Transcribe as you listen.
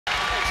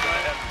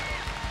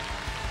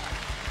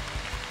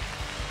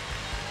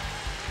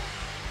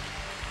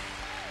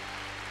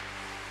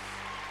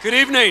Good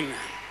evening.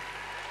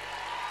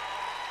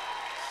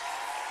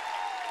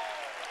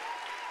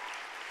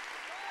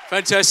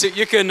 Fantastic.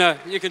 You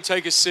can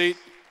take a seat,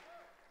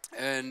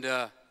 and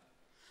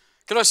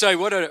can I say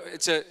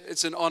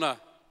it's an honor.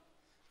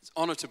 It's an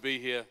honor to be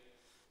here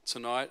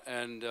tonight,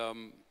 and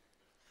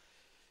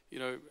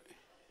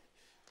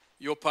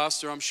your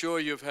pastor. I'm sure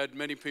you've had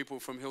many people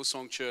from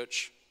Hillsong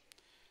Church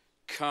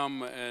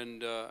come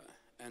and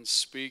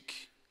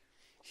speak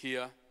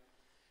here,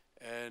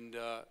 and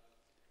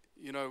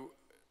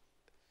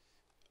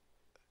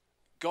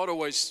God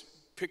always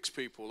picks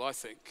people, I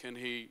think, and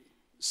He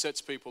sets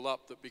people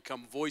up that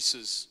become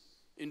voices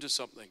into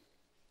something.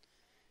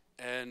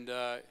 And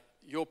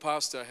your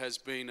pastor has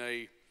been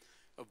a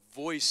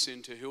voice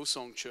into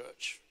Hillsong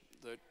Church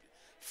that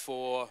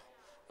for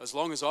as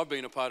long as I've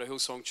been a part of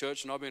Hillsong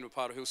Church, and I've been a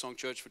part of Hillsong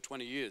Church for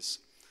 20 years.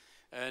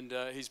 And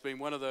he's been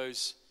one of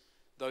those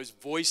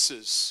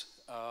voices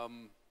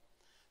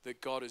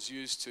that God has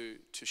used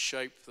to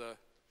shape the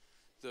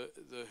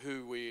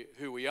who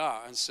we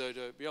are. And so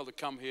to be able to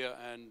come here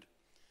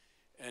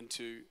and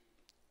to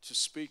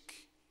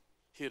speak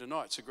here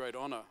tonight, it's a great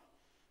honor.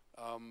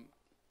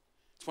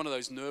 It's one of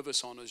those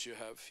nervous honors you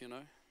have,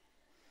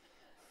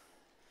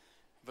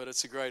 but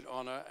it's a great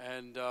honor.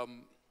 And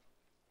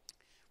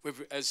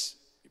as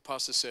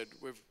Pastor said,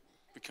 we've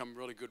become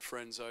really good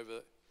friends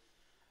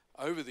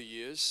over the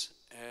years,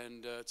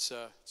 and it's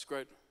a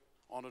great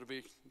honor to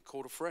be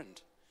called a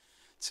friend.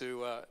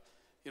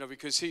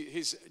 Because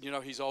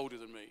he's older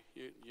than me.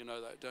 You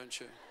know that, don't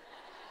you?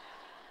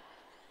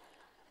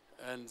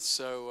 And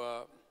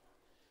so,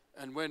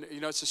 and when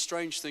it's a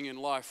strange thing in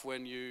life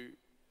when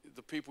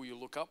the people you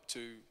look up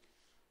to,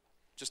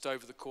 just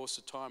over the course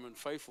of time and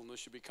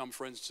faithfulness, you become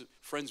friends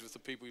with the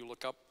people you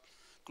look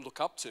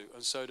up to.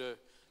 And so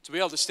to be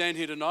able to stand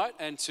here tonight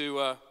and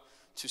to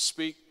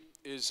speak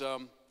is,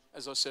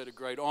 as I said, a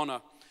great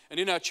honor. And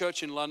in our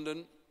church in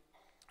London,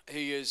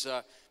 he is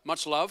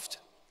much loved.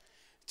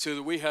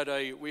 We have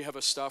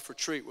a staff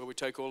retreat where we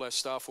take all our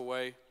staff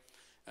away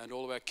and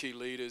all of our key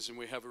leaders, and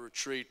we have a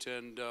retreat.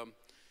 And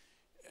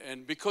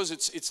because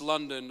it's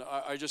London,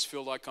 I just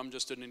feel like I'm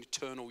just an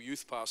eternal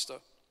youth pastor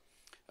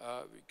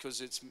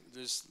because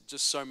there's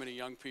just so many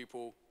young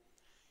people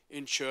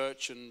in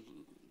church, and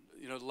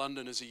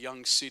London is a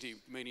young city,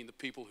 meaning the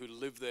people who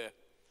live there.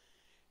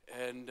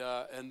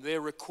 And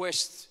their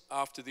request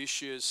after this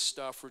year's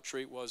staff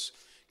retreat was,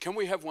 can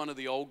we have one of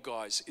the old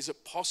guys? Is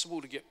it possible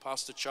to get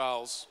Pastor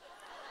Charles?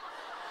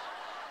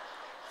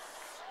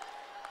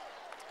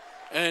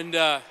 And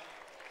I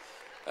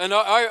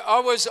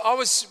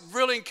was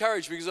really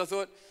encouraged because I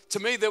thought, to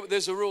me,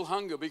 there's a real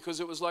hunger, because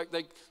it was like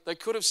they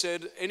could have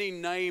said any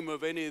name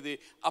of any of the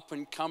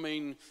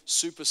up-and-coming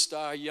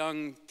superstar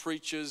young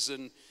preachers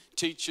and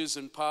teachers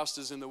and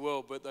pastors in the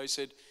world, but they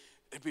said,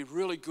 it'd be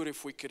really good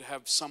if we could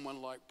have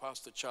someone like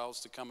Pastor Charles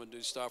to come and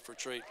do staff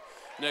retreat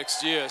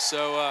next year.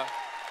 So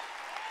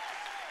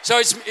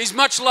he's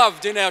much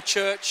loved in our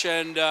church,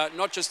 and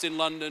not just in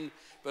London,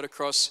 but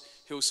across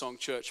Hillsong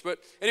Church. But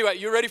anyway,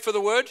 you ready for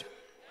the word?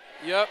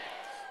 Yep.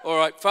 All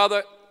right,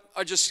 Father,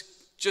 I just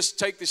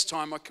take this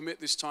time. I commit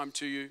this time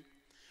to you.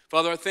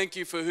 Father, I thank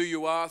you for who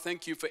you are.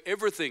 Thank you for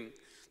everything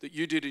that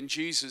you did in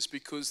Jesus,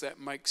 because that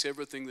makes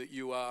everything that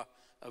you are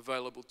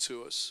available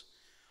to us.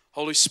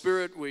 Holy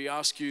Spirit, we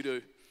ask you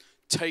to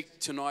take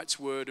tonight's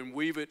word and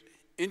weave it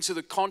into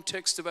the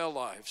context of our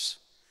lives.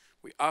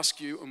 We ask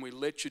you and we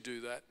let you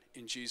do that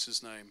in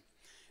Jesus' name.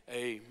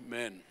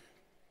 Amen.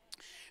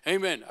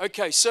 Amen.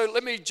 Okay, so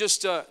let me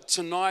just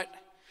tonight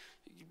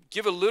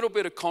give a little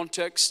bit of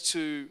context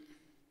to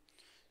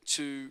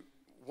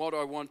what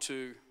I want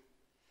to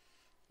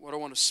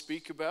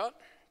speak about,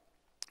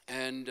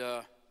 and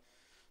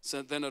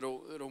so then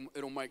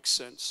it'll make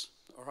sense.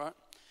 All right,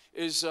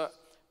 is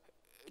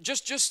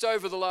just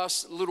over the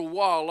last little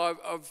while,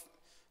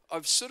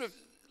 I've sort of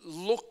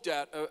looked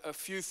at a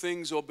few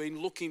things, or been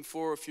looking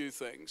for a few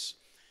things,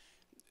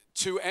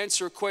 to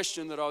answer a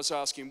question that I was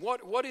asking.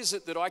 What is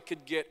it that I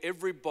could get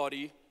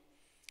everybody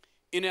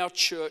in our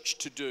church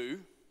to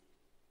do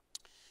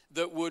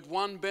that would,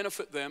 one,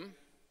 benefit them,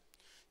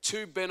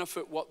 two,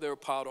 benefit what they're a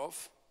part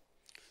of,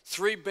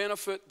 three,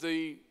 benefit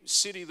the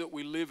city that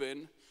we live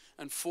in,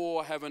 and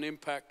four, have an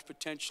impact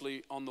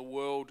potentially on the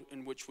world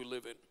in which we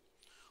live in?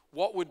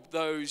 What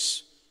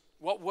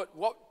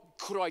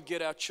could I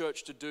get our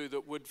church to do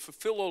that would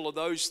fulfill all of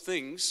those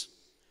things,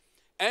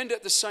 and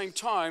at the same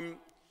time,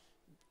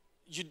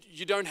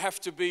 you don't have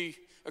to be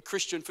a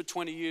Christian for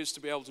 20 years to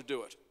be able to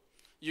do it.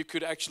 You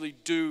could actually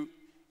do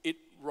it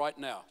right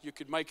now. You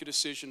could make a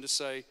decision to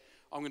say,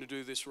 I'm going to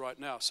do this right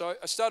now. So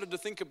I started to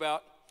think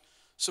about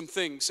some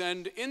things.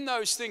 And in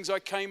those things, I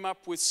came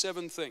up with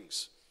 7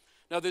 things.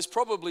 Now, there's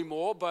probably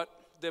more, but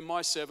they're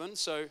my 7. And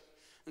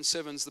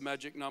 7's the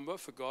magic number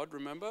for God,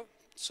 remember?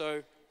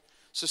 So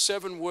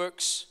 7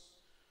 works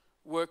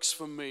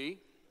for me.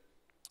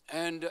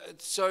 And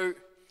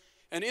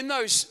in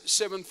those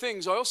 7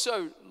 things, I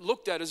also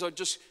looked at, as I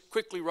just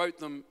quickly wrote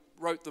them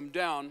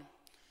down,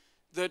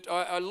 that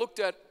I looked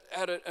at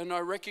at it and I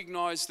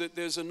recognized that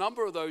there's a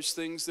number of those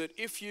things that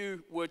if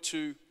you were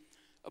to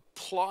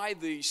apply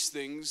these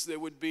things, there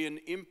would be an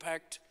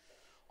impact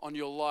on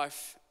your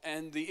life,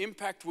 and the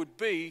impact would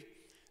be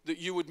that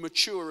you would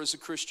mature as a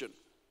Christian.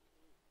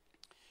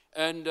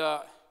 And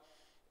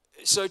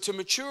so to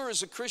mature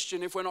as a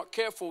Christian, if we're not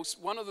careful,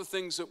 one of the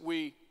things that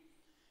we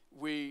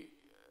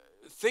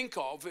think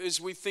of is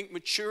we think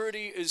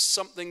maturity is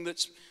something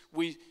that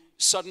we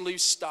suddenly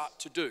start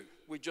to do.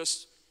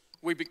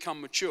 We become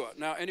mature.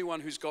 Now,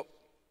 anyone who's got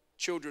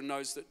children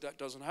knows that that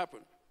doesn't happen.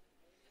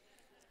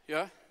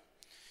 Yeah?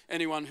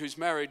 Anyone who's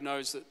married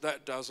knows that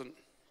that doesn't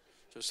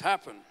just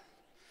happen.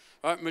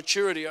 Right?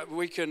 Maturity, a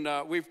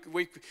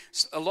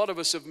lot of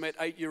us have met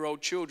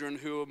 8-year-old children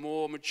who are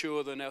more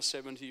mature than our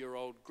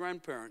 70-year-old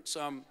grandparents.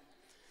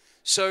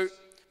 So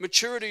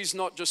maturity is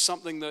not just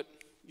something that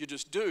you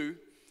just do,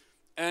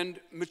 and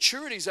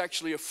maturity is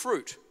actually a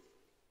fruit.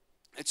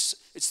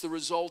 It's the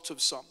result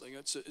of something.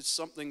 It's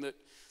something that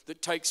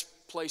takes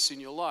place in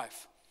your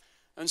life.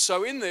 And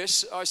so in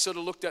this, I sort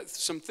of looked at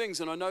some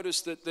things, and I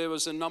noticed that there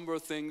was a number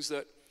of things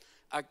that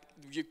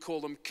you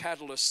call them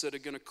catalysts that are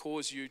going to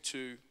cause you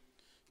to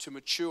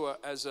mature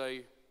as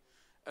a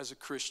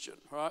Christian,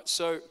 right?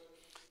 So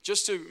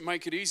just to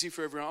make it easy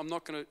for everyone,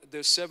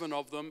 there's 7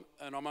 of them,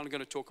 and I'm only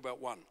going to talk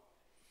about one.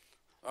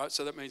 All right,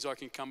 so that means I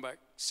can come back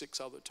 6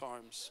 other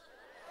times.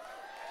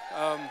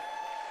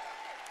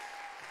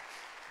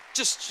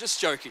 Just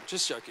joking.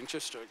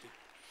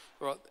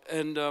 Right,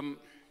 and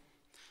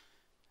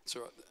it's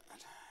all right.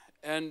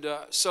 And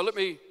so let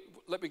me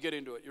get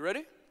into it. You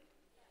ready?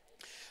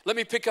 Let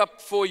me pick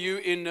up for you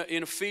in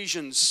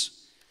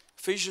Ephesians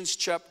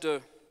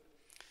chapter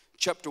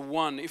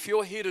 1. If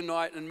you're here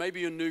tonight and maybe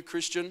you're a new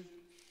Christian,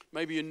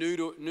 maybe you're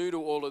new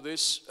to all of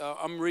this,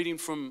 I'm reading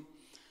from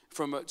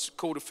it's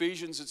called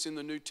Ephesians. It's in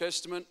the New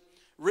Testament,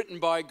 written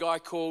by a guy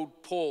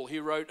called Paul. He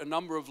wrote a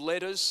number of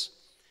letters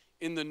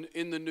in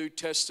the New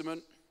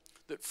Testament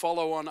that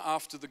follow on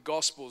after the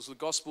Gospels. The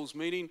Gospels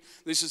meaning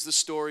this is the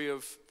story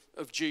of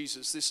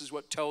Jesus. This is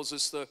what tells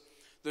us the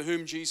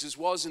whom Jesus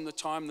was in the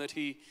time that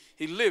he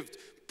lived.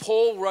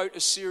 Paul wrote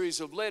a series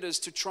of letters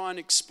to try and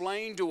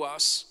explain to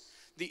us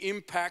the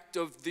impact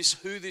of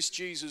who this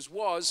Jesus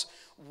was,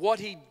 what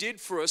he did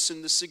for us,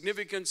 and the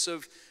significance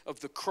of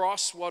the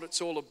cross, what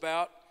it's all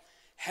about,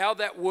 how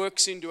that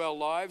works into our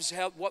lives,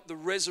 what the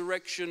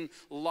resurrection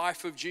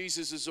life of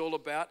Jesus is all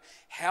about,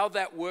 how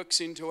that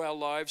works into our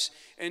lives.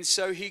 And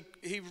so he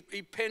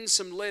penned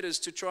some letters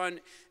to try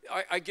and,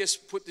 I guess,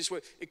 put this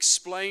way,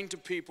 explain to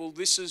people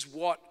this is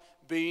what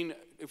being,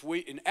 if we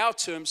in our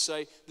terms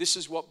say, this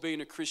is what being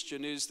a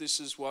Christian is,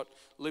 this is what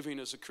living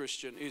as a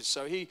Christian is.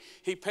 So he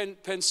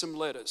penned some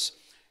letters.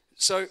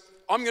 So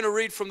I'm going to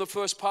read from the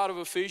first part of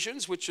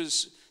Ephesians, which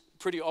is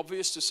pretty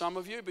obvious to some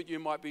of you, but you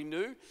might be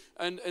new.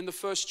 And in the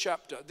first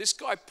chapter, this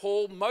guy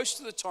Paul, most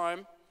of the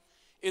time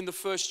in the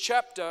first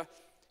chapter,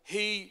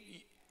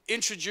 he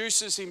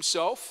introduces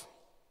himself.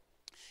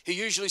 He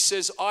usually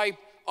says, I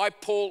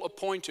Paul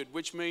appointed,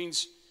 which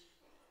means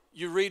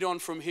you read on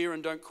from here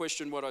and don't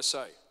question what I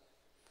say.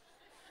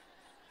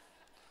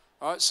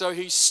 All right, so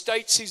he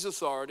states his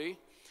authority.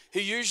 He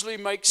usually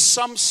makes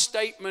some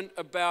statement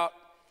about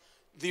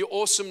the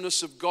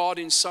awesomeness of God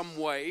in some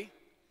way.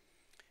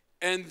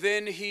 And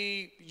then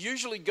he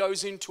usually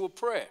goes into a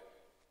prayer.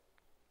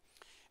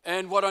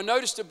 And what I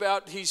noticed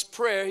about his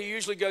prayer, he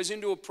usually goes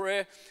into a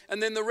prayer,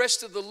 and then the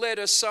rest of the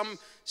letter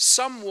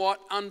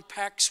somewhat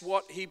unpacks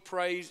what he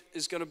prays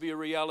is going to be a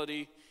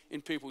reality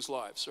in people's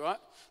lives, right?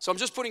 So I'm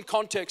just putting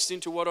context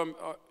into what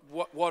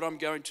I'm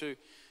going to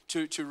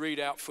read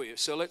out for you.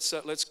 So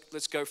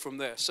let's go from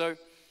there. So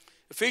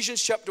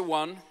Ephesians chapter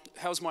 1.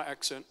 How's my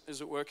accent?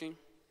 Is it working?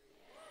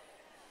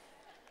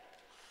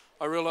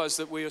 I realize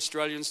that we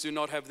Australians do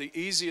not have the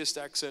easiest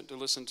accent to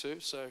listen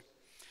to. So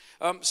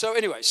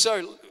anyway,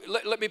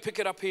 let me pick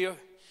it up here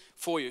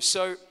for you.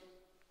 So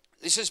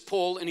this is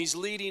Paul, and he's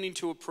leading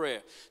into a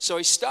prayer. So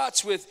he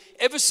starts with,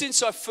 ever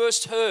since I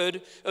first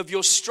heard of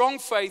your strong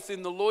faith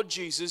in the Lord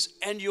Jesus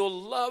and your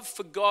love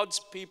for God's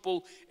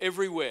people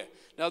everywhere.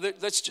 Now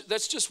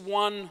that's just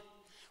one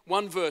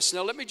verse.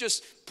 Now let me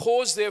just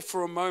pause there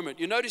for a moment.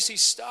 You notice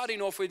he's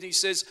starting off with, he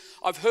says,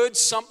 I've heard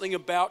something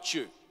about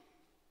you.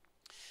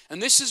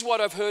 And this is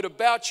what I've heard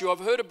about you. I've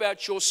heard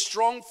about your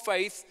strong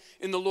faith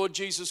in the Lord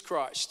Jesus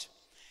Christ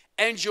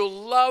and your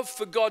love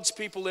for God's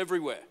people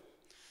everywhere.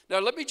 Now,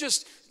 let me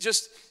just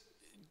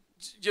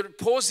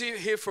pause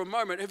here for a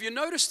moment. Have you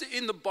noticed that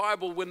in the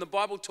Bible, when the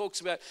Bible talks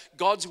about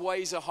God's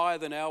ways are higher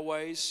than our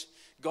ways,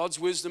 God's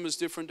wisdom is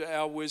different to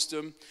our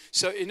wisdom.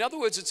 So in other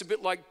words, it's a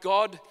bit like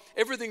God,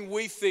 everything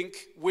we think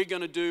we're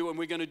going to do and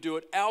we're going to do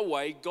it our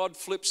way, God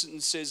flips it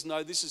and says,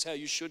 no, this is how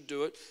you should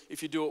do it.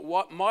 If you do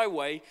it my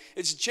way,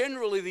 it's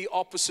generally the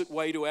opposite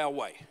way to our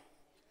way,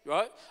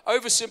 right?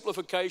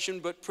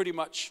 Oversimplification, but pretty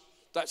much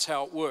that's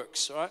how it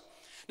works, right?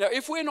 Now,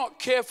 if we're not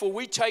careful,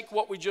 we take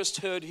what we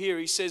just heard here.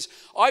 He says,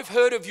 I've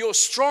heard of your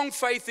strong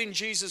faith in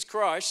Jesus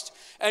Christ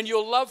and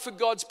your love for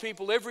God's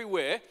people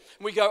everywhere.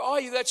 And we go, oh,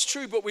 yeah, that's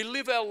true, but we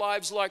live our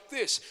lives like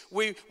this.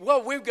 We're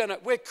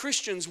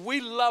Christians. We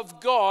love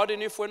God,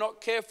 and if we're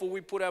not careful, we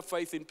put our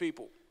faith in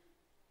people.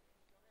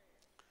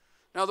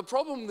 Now, the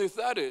problem with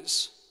that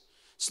is,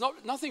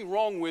 nothing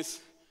wrong with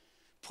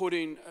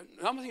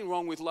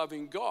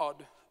loving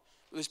God.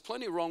 There's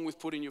plenty wrong with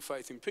putting your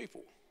faith in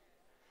people.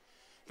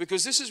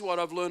 Because this is what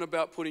I've learned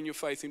about putting your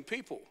faith in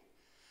people.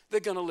 They're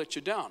going to let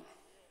you down.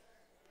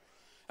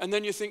 And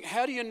then you think,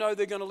 how do you know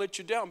they're going to let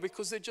you down?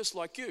 Because they're just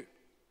like you.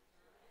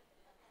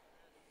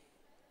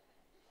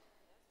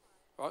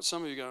 Right?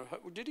 Some of you go,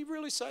 did he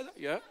really say that?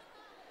 Yeah.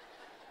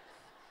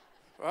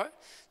 Right?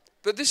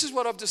 But this is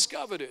what I've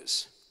discovered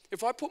is,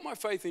 if I put my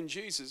faith in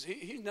Jesus,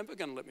 he's never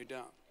going to let me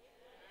down.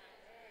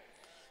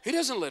 He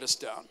doesn't let us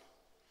down.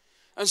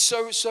 And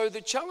so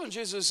the challenge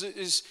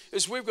is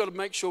we've got to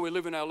make sure we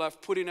live in our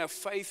life, putting our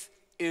faith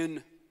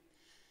in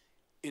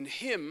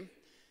him.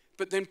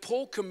 But then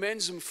Paul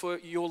commends him for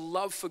your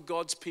love for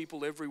God's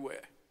people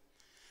everywhere.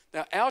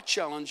 Now, our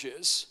challenge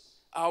is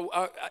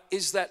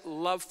that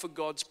love for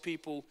God's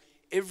people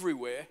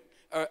everywhere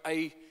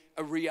a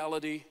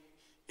reality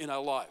in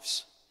our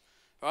lives?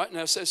 Right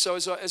now, so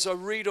as I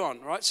read on,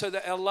 right, so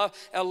that our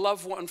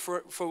love one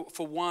for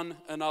one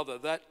another,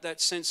 that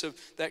sense of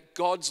that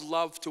God's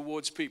love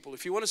towards people.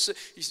 If you want to,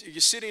 you're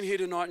sitting here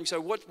tonight and you say,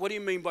 what do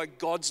you mean by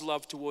God's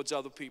love towards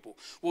other people?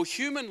 Well,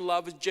 human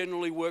love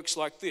generally works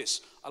like this: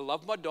 I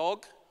love my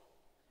dog,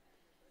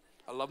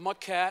 I love my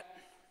cat.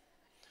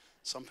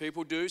 Some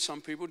people do,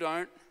 some people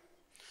don't.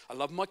 I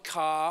love my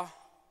car,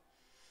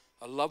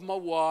 I love my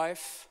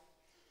wife,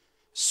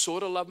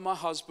 sort of love my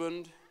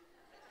husband.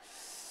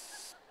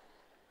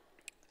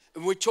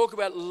 And we talk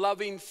about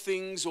loving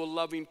things or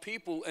loving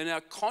people, and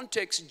our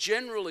context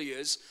generally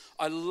is,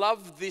 I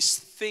love this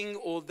thing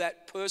or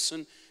that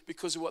person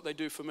because of what they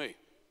do for me,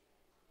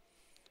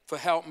 for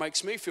how it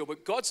makes me feel.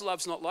 But God's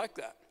love's not like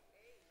that.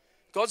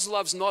 God's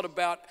love's not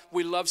about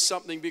we love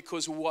something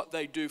because of what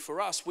they do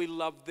for us. We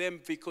love them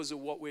because of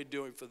what we're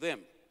doing for them.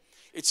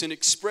 It's an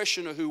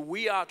expression of who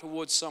we are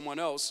towards someone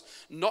else,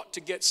 not to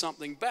get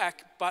something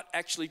back, but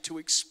actually to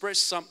express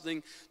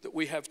something that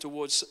we have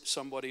towards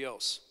somebody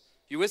else.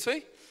 You with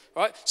me?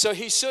 Right, so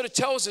he sort of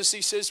tells us,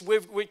 he says,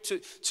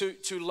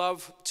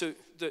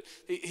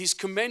 he's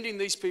commending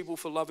these people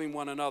for loving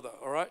one another,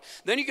 all right?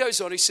 Then he goes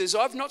on, he says,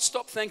 I've not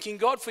stopped thanking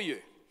God for you.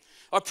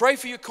 I pray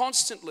for you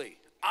constantly,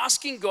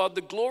 asking God,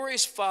 the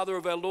glorious Father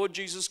of our Lord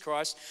Jesus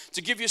Christ,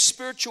 to give you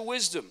spiritual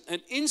wisdom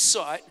and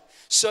insight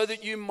so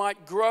that you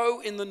might grow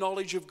in the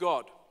knowledge of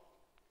God.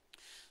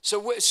 So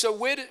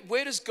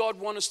where does God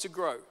want us to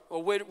grow?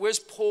 Or where's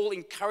Paul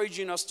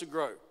encouraging us to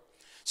grow?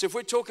 So if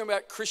we're talking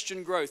about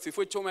Christian growth, if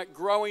we're talking about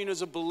growing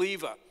as a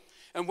believer,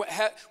 and what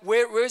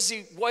does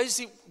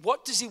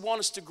he want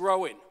us to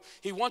grow in?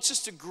 He wants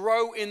us to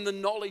grow in the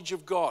knowledge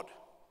of God.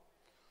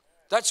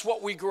 That's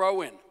what we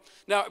grow in.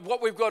 Now,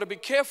 what we've got to be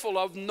careful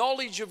of,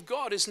 knowledge of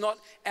God is not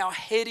our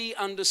heady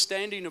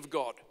understanding of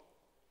God.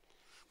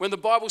 When the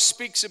Bible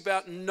speaks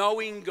about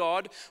knowing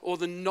God or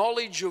the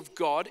knowledge of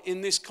God in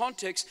this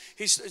context,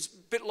 it's a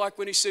bit like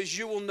when he says,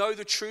 you will know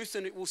the truth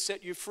and it will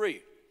set you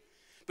free.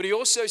 But he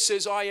also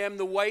says, I am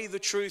the way, the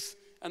truth,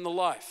 and the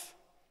life,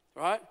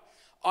 right?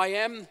 I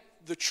am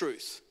the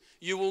truth.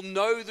 You will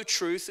know the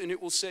truth and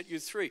it will set you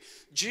free.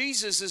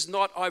 Jesus is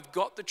not, I've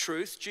got the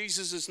truth.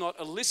 Jesus is not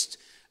a list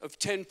of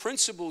 10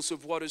 principles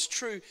of what is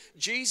true.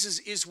 Jesus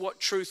is what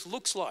truth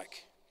looks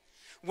like.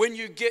 When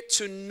you get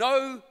to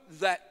know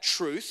that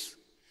truth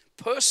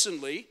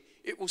personally,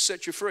 it will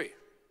set you free,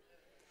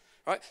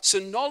 right? So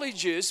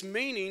knowledge is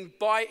meaning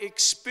by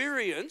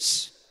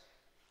experience,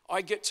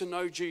 I get to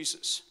know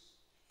Jesus.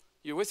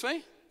 You with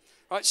me?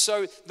 Right,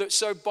 so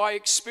by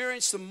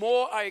experience, the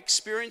more I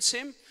experience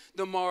him,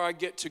 the more I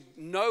get to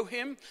know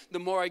him. The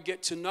more I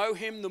get to know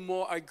him, the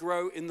more I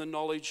grow in the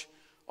knowledge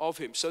of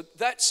him. So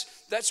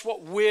that's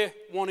what we're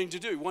wanting to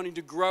do, wanting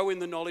to grow in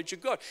the knowledge of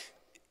God.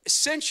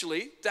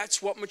 Essentially,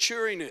 that's what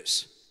maturing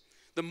is.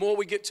 The more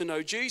we get to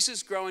know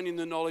Jesus, growing in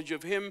the knowledge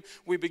of him,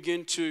 we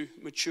begin to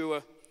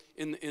mature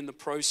in the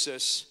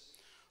process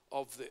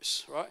of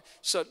this, right?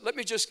 So let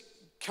me just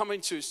come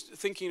into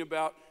thinking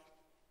about,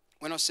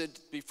 when I said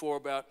before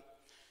about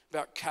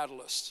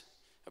catalyst,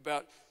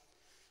 about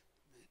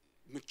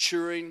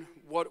maturing,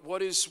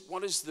 what is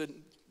the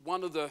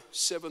one of the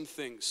 7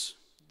 things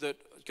that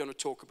I'm going to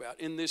talk about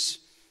in this?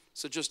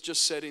 So just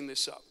setting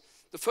this up.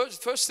 The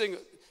first thing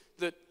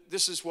that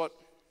this is what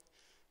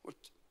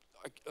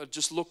I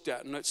just looked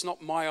at, and it's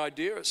not my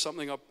idea. It's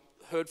something I've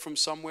heard from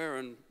somewhere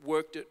and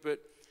worked it. But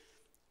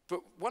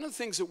one of the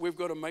things that we've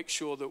got to make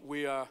sure that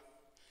we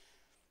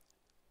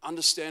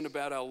understand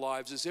about our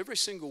lives is every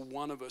single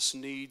one of us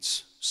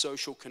needs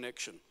social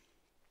connection.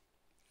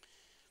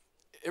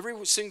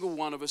 Every single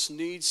one of us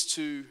needs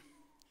to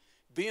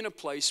be in a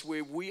place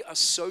where we are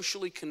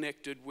socially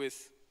connected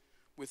with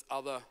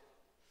other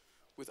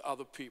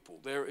people.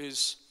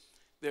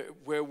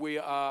 Where we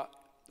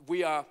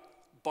are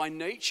by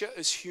nature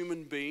as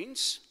human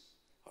beings,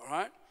 all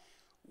right,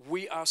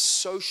 we are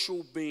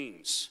social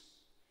beings.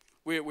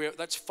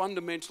 That's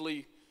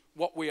fundamentally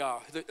what we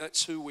are.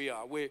 That's who we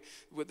are.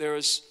 There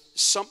is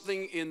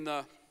something in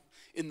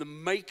the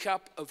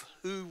makeup of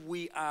who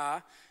we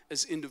are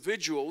as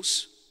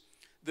individuals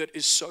that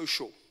is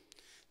social.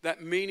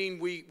 That meaning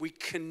we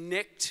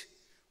connect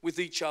with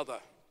each other,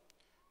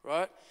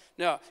 right?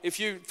 Now, if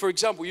you, for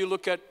example, you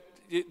look at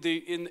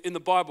in the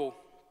Bible,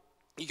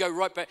 you go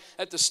right back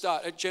at the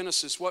start, at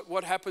Genesis.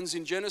 What happens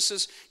in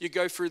Genesis? You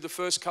go through the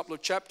first couple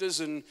of chapters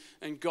and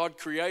God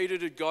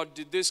created it, God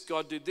did this,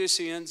 God did this.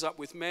 He ends up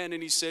with man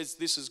and he says,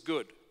 this is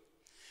good.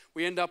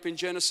 We end up in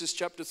Genesis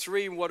chapter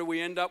 3, and what do we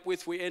end up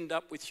with? We end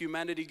up with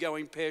humanity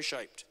going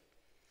pear-shaped.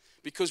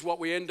 Because what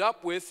we end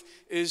up with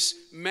is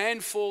man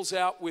falls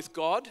out with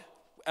God,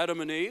 Adam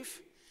and Eve.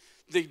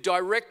 The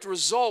direct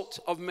result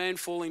of man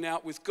falling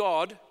out with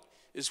God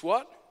is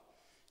what?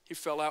 He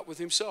fell out with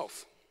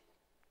himself.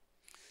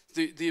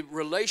 The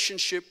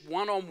relationship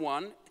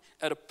one-on-one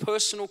at a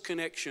personal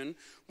connection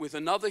with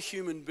another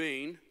human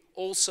being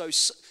also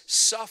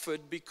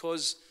suffered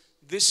because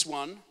this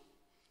one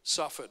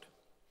suffered.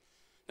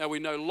 Now we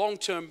know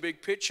long-term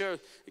big picture,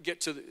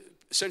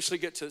 essentially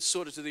get to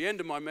sort of to the end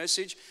of my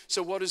message.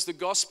 So what is the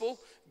gospel?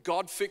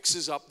 God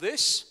fixes up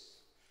this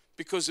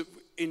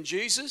in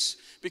Jesus.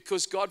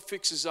 Because God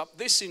fixes up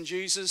this in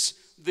Jesus,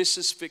 this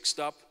is fixed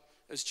up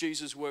as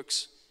Jesus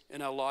works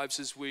in our lives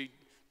as we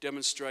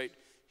demonstrate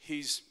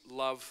his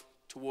love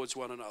towards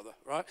one another,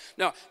 right?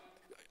 Now,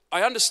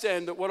 I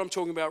understand that what I'm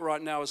talking about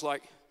right now is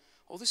like,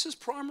 oh, this is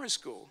primary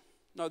school.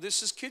 No,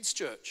 this is kids'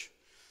 church.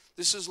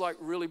 This is like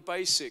really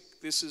basic.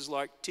 This is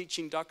like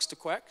teaching ducks to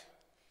quack.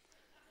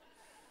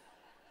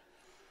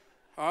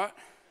 All right?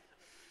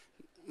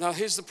 Now,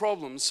 here's the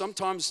problem.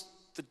 Sometimes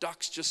the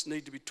ducks just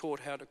need to be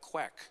taught how to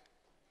quack.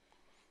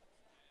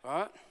 All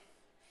right?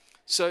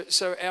 So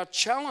our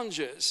challenge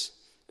is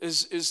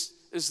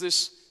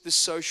this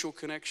social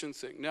connection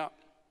thing. Now,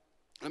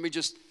 let me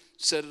just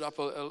set it up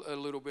a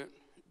little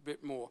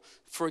bit more.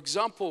 For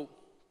example,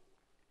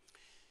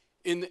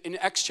 in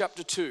Acts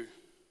chapter 2,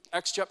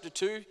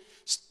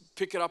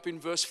 pick it up in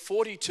verse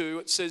 42,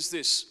 it says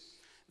this: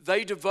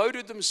 they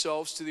devoted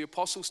themselves to the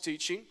apostles'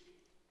 teaching,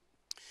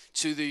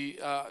 to the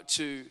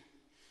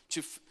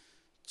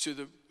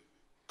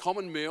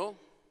common meal,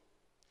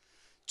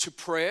 to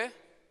prayer,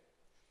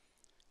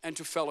 and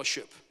to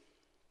fellowship.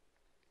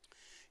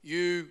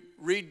 You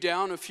read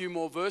down a few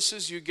more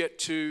verses, you get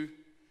to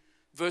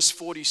verse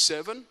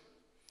 47,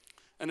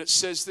 and it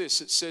says this,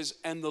 it says,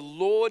 and the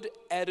Lord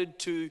added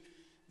to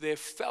their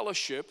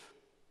fellowship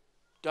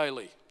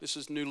daily. This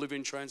is New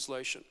Living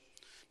Translation.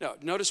 Now,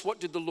 notice, what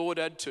did the Lord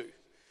add to?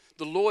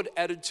 The Lord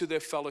added to their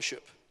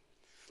fellowship.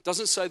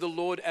 Doesn't say the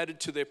Lord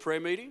added to their prayer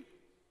meeting.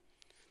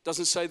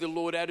 Doesn't say the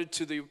Lord added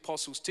to the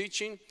apostles'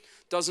 teaching.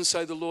 Doesn't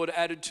say the Lord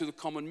added to the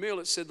common meal.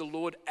 It said the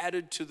Lord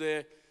added to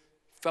their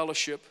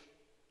fellowship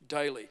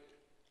daily.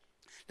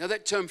 Now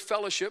that term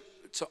fellowship,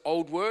 it's an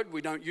old word.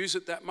 We don't use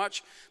it that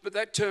much. But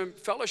that term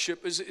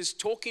fellowship is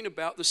talking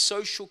about the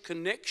social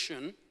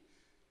connection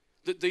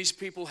that these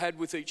people had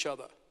with each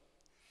other.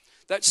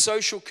 That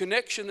social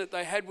connection that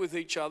they had with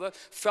each other,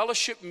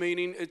 fellowship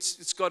meaning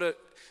it's got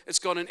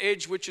an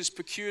edge which is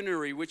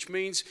pecuniary, which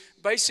means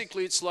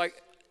basically it's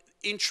like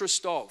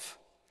interest of.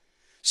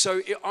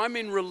 So I'm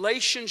in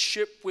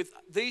relationship with,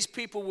 these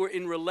people were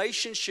in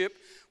relationship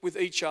with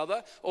each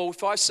other. Or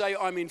if I say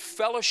I'm in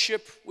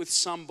fellowship with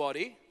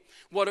somebody,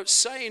 what it's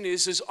saying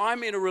is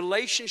I'm in a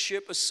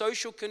relationship, a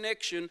social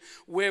connection,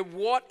 where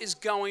what is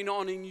going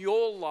on in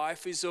your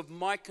life is of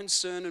my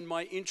concern and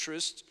my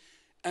interest,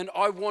 and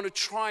I want to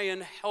try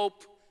and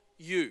help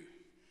you.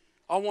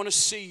 I want to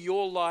see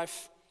your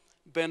life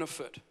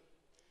benefit.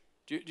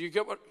 Do you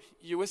get what,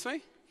 you with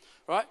me?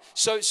 Right?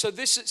 So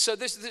this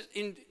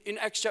in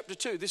Acts chapter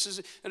 2,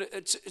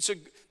 it's a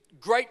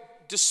great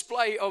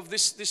display of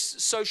this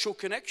social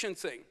connection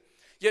thing.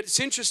 Yet it's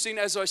interesting,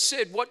 as I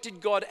said, what did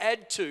God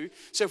add to?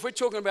 So if we're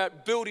talking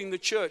about building the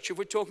church, if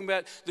we're talking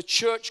about the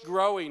church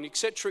growing,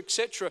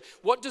 etc.,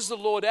 what does the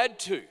Lord add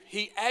to?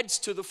 He adds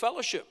to the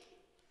fellowship.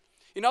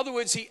 In other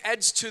words, he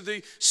adds to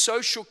the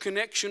social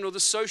connection or the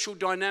social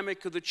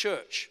dynamic of the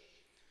church.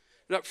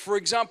 Now, for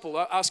example,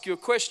 I'll ask you a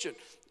question.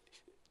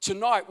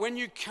 Tonight, when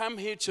you come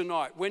here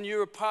tonight, when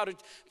you're a part of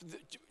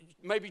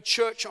maybe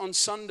church on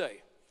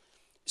Sunday,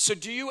 so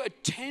do you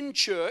attend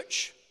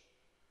church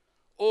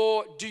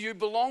or do you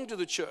belong to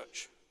the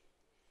church?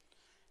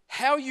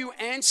 How you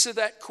answer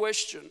that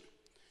question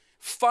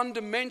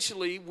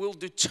fundamentally will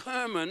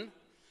determine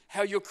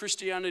how your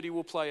Christianity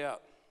will play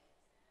out.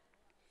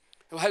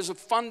 It has a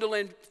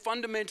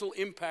fundamental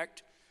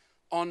impact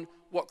on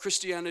what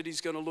Christianity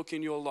is going to look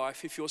in your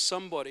life if you're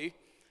somebody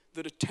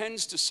that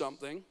attends to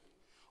something,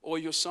 or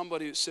you're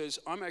somebody that says,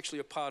 I'm actually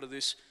a part of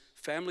this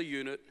family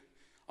unit,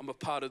 I'm a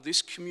part of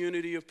this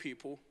community of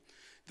people,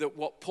 that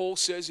what Paul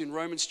says in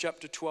Romans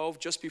chapter 12,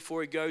 just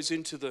before he goes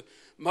into the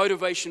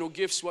motivational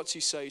gifts, what's he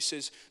say? He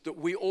says that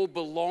we all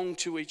belong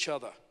to each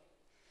other.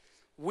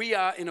 We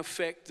are, in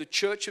effect, the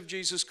church of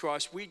Jesus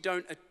Christ. We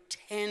don't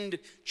attend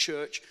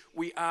church.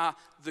 We are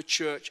the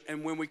church.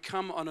 And when we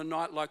come on a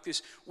night like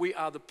this, we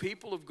are the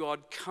people of God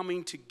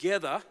coming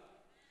together,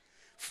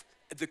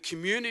 the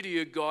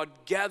community of God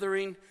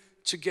gathering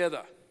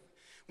together.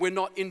 We're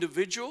not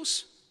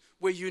individuals.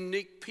 We're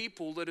unique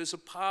people that is a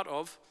part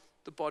of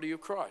the body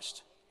of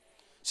Christ.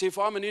 See, if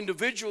I'm an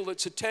individual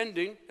that's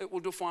attending, it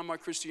will define my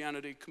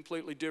Christianity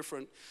completely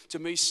different to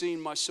me seeing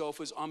myself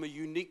as I'm a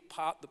unique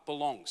part that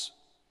belongs.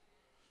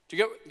 Do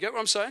you get what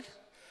I'm saying?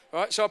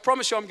 All right, so I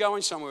promise you I'm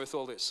going somewhere with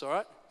all this, all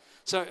right?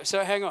 So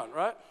hang on,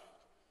 right?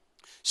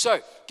 So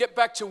get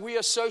back to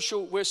we're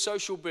social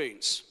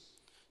beings.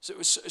 So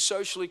we're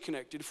socially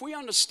connected. If we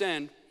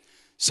understand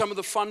some of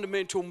the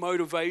fundamental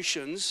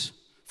motivations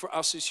for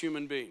us as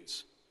human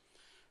beings,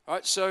 all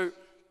right, so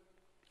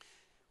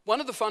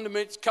couple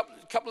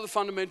of the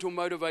fundamental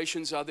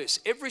motivations are this.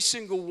 Every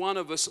single one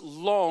of us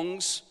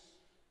longs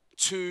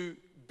to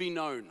be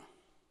known.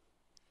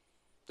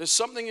 There's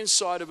something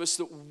inside of us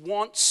that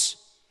wants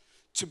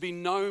to be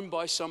known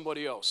by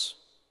somebody else.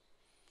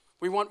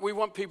 We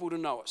want people to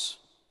know us.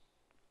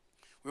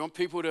 We want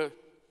people to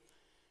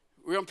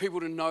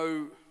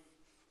know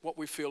what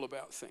we feel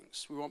about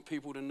things. We want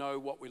people to know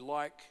what we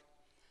like.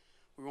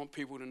 We want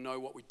people to know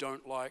what we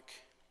don't like.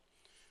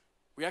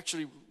 We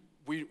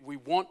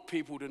want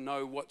people to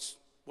know what's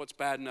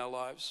bad in our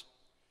lives.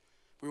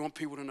 We want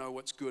people to know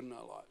what's good in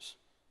our lives.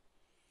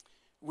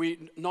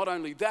 Not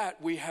only that,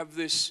 we have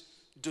this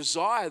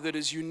desire that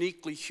is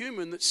uniquely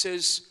human that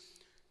says,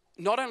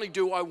 not only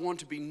do I want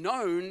to be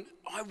known,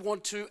 I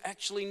want to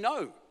actually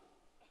know.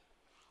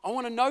 I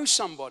want to know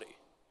somebody.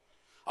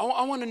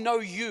 I want to know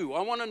you.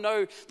 I want to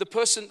know the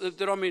person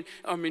that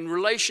I'm in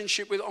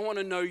relationship with. I want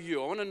to know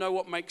you. I want to know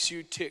what makes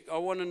you tick. I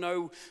want to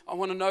know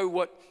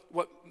what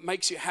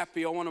makes you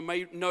happy. I want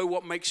to know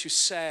what makes you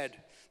sad.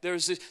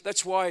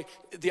 That's why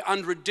the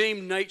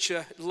unredeemed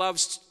nature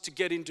loves to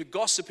get into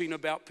gossiping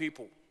about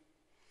people.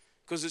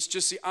 Because it's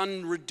just the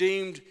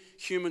unredeemed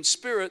human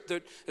spirit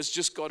that has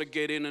just got to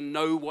get in and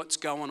know what's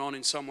going on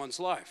in someone's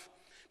life.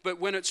 But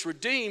when it's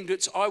redeemed,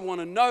 it's I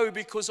want to know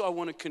because I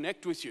want to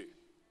connect with you.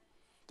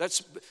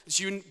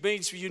 It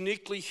means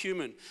uniquely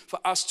human for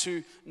us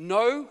to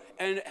know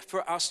and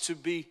for us to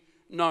be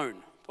known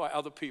by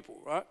other people,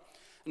 right?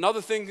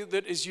 Another thing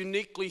that is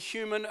uniquely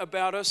human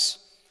about us,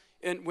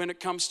 and when it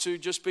comes to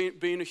just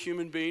being a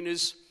human being,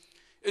 is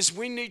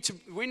we need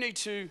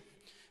to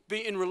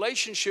be in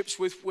relationships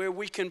with where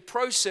we can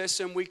process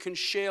and we can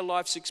share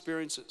life's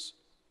experiences.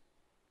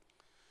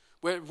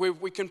 Where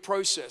we can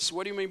process.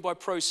 What do you mean by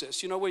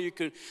process? You know, where you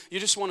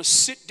just want to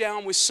sit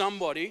down with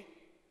somebody,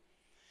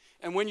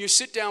 and when you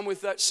sit down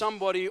with that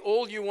somebody,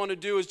 all you want to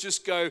do is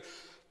just go,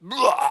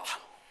 blah.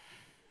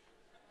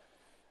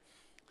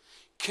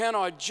 Can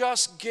I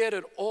just get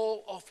it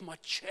all off my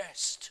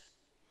chest?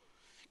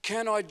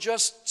 Can I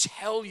just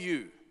tell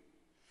you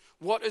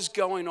what is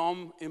going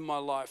on in my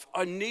life?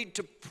 I need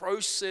to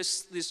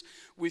process this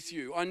with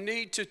you. I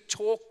need to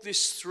talk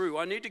this through.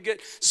 I need to get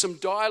some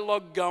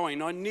dialogue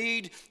going. I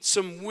need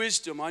some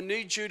wisdom. I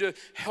need you to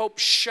help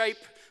shape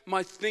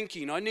my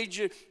thinking.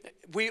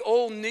 We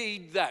all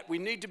need that. We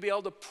need to be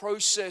able to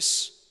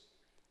process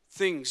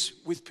things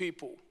with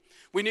people.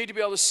 We need to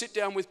be able to sit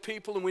down with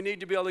people, and we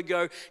need to be able to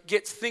go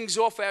get things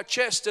off our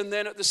chest, and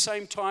then at the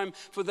same time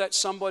for that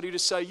somebody to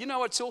say, you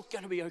know, it's all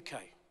going to be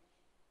okay.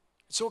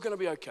 It's all going to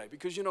be okay,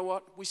 because you know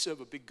what? We serve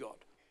a big God.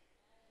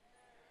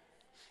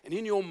 And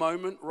in your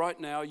moment right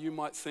now, you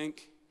might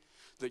think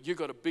that you've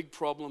got a big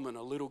problem and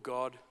a little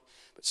God,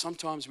 but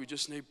sometimes we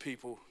just need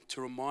people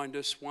to remind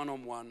us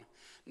one-on-one,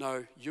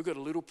 no, you've got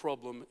a little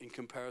problem in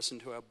comparison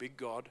to our big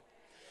God.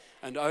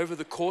 And over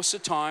the course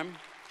of time,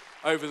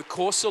 over the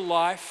course of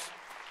life,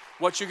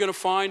 what you're going to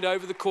find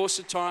over the course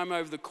of time,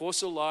 over the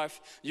course of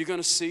life, you're going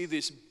to see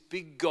this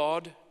big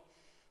God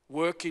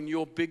work in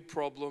your big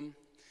problem.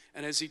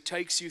 And as he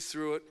takes you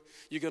through it,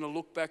 you're going to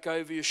look back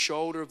over your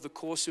shoulder of the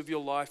course of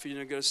your life, and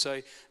you're going to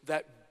say,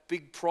 that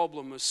big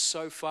problem is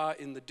so far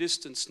in the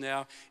distance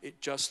now,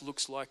 it just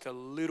looks like a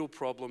little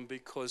problem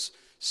because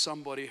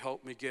somebody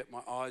helped me get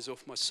my eyes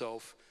off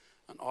myself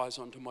and eyes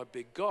onto my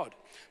big God.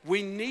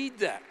 We need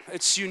that.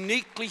 It's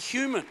uniquely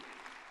human.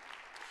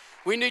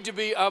 We need to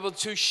be able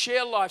to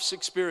share life's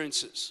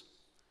experiences.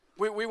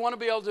 We want to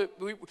be able to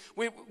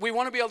we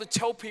want to be able to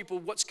tell people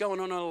what's going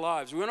on in our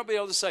lives. We want to be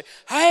able to say,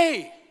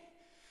 hey,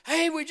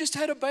 we just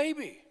had a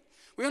baby.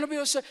 We want to be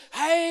able to say,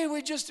 hey,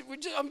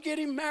 I'm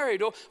getting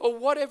married, or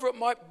whatever it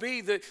might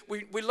be that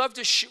we love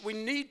to. We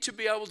need to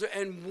be able to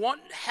and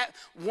want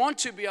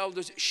to be able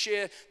to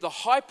share the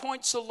high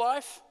points of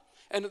life,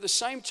 and at the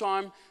same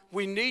time,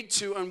 we need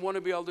to and want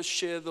to be able to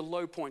share the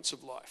low points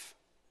of life.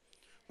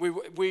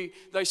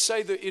 They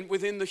say that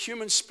within the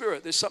human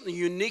spirit, there's something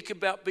unique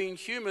about being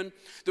human,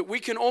 that we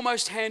can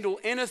almost handle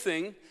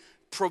anything,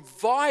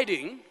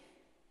 providing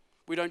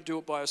we don't do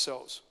it by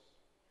ourselves.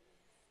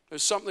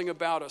 There's something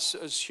about us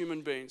as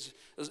human beings,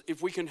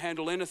 if we can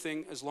handle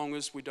anything, as long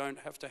as we don't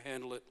have to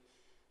handle it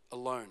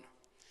alone.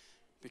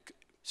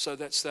 So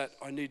that's that.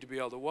 I need to be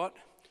able to what?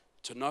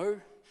 To know.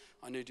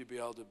 I need to be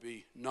able to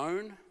be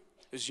known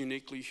as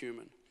uniquely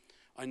human.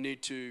 I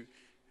need to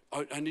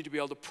be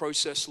able to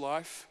process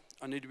life.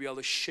 I need to be able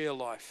to share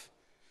life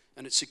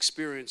and its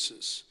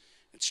experiences,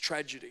 its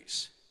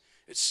tragedies,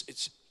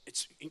 its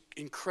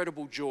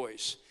incredible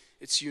joys.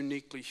 It's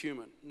uniquely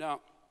human.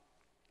 Now,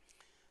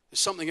 there's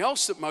something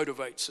else that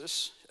motivates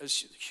us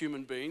as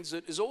human beings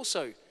that is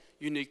also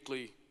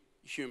uniquely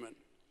human.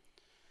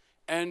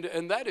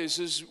 And that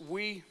is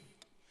we,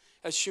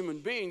 as human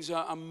beings,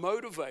 are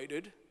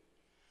motivated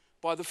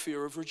by the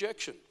fear of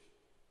rejection.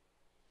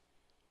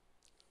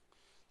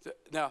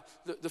 Now,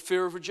 the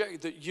fear of rejection,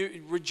 that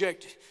you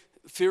reject,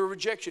 fear of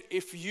rejection.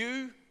 If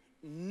you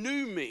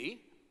knew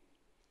me,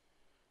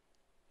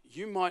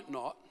 you might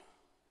not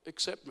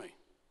accept me.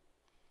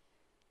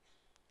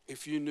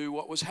 If you knew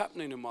what was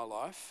happening in my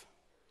life,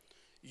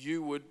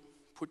 you would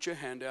put your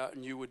hand out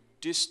and you would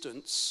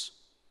distance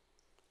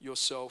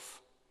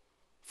yourself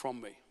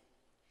from me.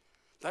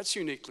 That's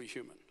uniquely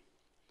human.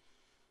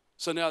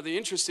 So now the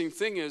interesting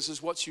thing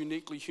is what's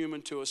uniquely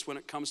human to us when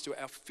it comes to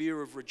our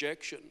fear of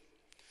rejection,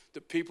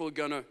 that people are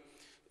going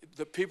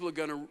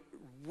to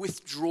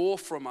withdraw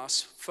from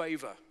us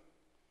favor.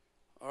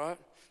 All right?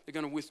 They're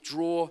going to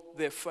withdraw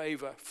their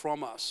favor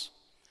from us.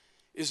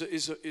 Is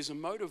a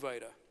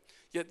motivator.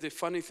 Yet the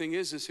funny thing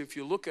is if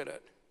you look at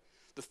it,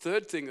 the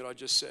third thing that I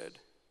just said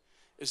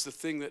is the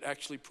thing that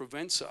actually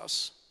prevents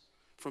us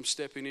from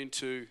stepping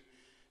into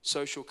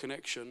social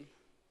connection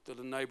that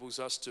enables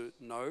us to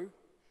know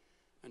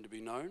and to be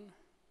known,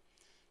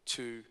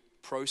 to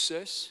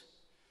process,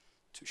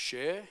 to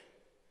share.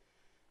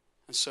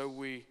 And so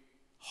we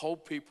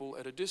hold people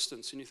at a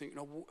distance. And you think,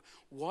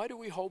 why do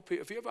we hold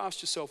people? Have you ever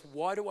asked yourself,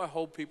 why do I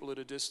hold people at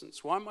a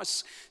distance? Why am I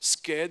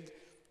scared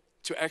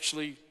to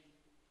actually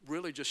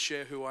really just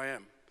share who I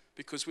am?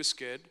 Because we're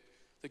scared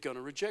they're going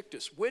to reject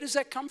us. Where does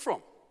that come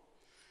from?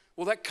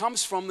 Well, that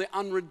comes from the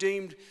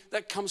unredeemed,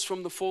 that comes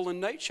from the fallen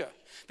nature.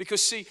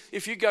 Because see,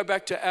 if you go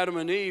back to Adam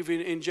and Eve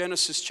in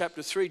Genesis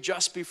chapter 3,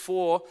 just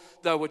before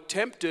they were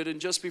tempted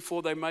and just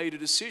before they made a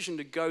decision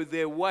to go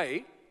their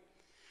way,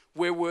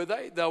 where were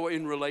they? They were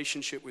in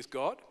relationship with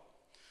God.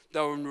 They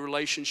were in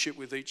relationship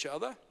with each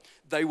other.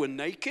 They were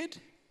naked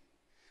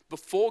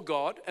before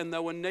God and they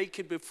were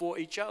naked before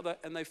each other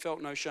and they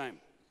felt no shame.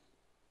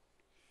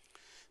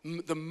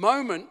 The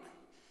moment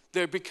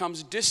there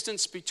becomes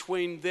distance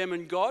between them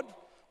and God,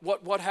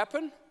 what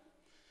happened?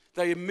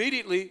 They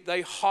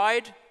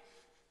hide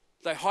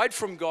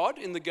from God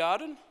in the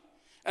garden,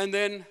 and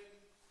then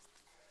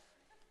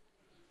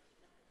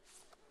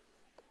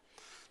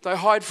they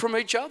hide from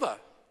each other.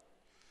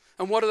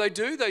 And what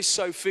do? They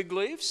sew fig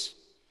leaves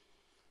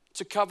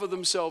to cover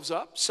themselves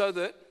up so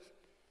that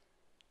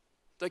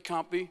they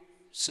can't be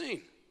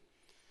seen.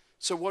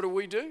 So what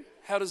do?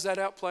 How does that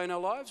outplay in our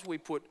lives? We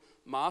put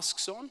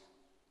masks on.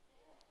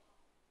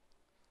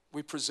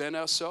 We present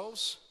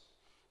ourselves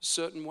a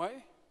certain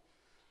way.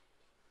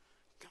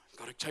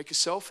 Got to take a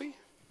selfie.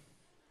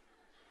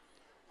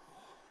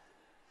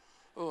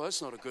 Oh,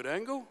 that's not a good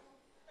angle.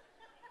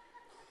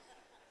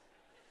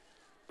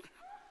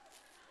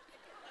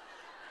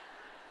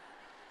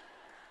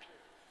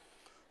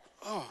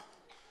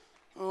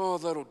 Oh,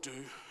 that'll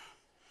do.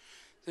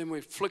 Then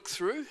we flick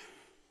through.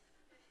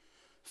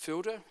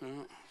 Filter.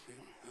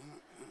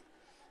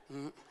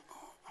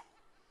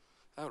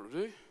 That'll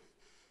do.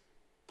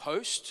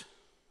 Post.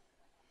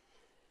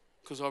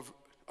 Because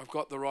I've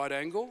got the right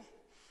angle,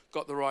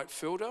 got the right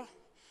filter.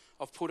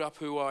 I've put up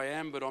who I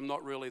am, but I'm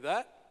not really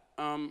that.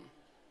 I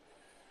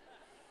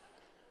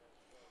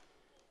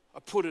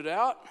put it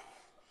out.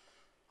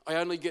 I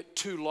only get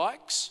 2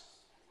 likes.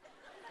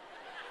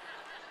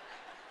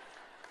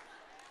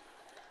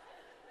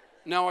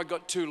 Now I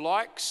got 2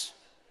 likes.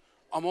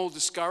 I'm all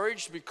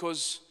discouraged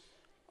because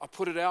I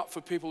put it out for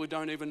people who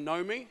don't even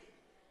know me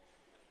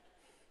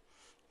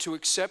to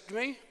accept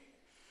me.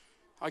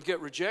 I get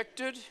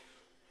rejected.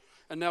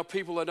 And now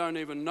people I don't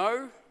even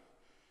know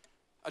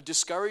are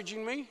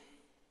discouraging me.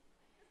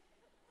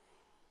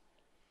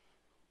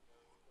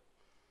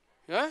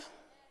 Yeah?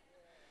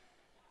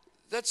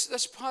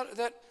 That's part of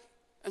that.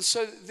 And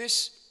so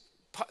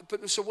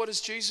so what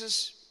does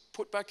Jesus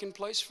put back in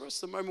place for us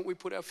the moment we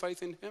put our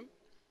faith in him?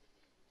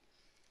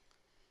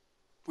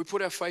 We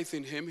put our faith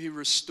in him, he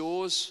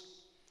restores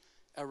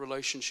our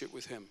relationship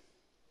with him.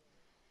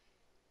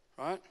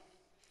 Right?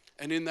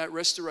 And in that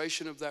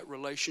restoration of that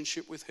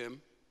relationship with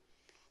him,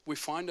 we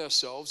find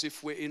ourselves,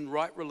 if we're in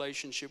right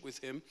relationship with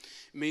him,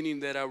 meaning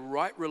that our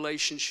right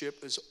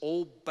relationship is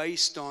all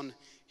based on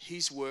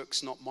his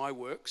works, not my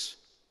works.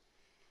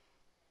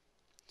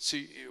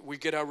 See, we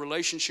get our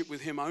relationship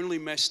with him only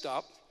messed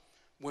up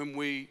when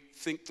we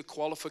think the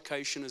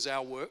qualification is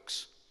our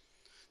works.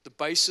 The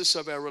basis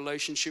of our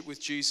relationship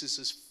with Jesus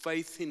is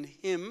faith in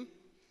him,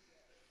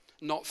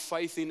 not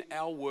faith in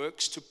our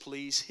works to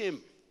please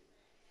him.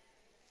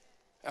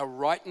 Our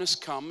rightness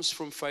comes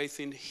from faith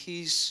in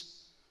his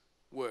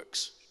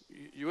works.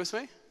 You with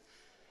me?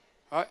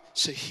 All right.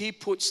 So he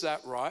puts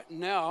that right.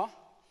 Now,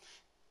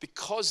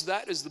 because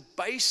that is the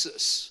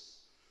basis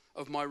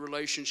of my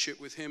relationship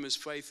with him as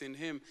faith in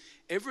him,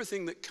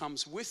 everything that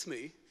comes with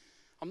me,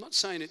 I'm not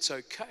saying it's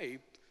okay,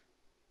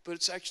 but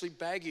it's actually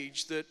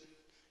baggage that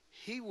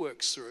he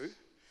works through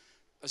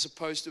as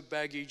opposed to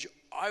baggage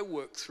I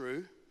work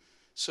through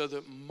so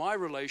that my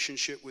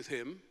relationship with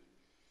him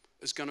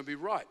is going to be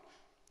right.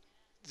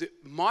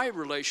 My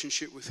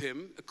relationship with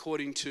him,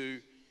 according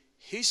to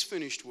his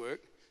finished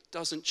work,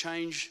 doesn't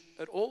change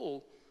at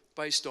all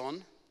based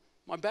on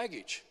my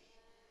baggage.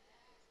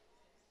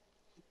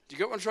 Do you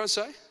get what I'm trying to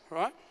say? All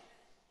right?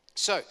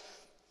 So,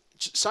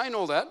 saying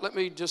all that, let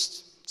me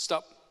just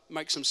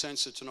make some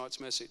sense of tonight's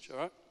message, all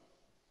right?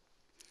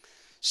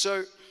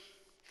 So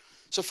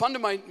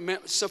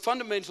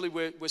fundamentally,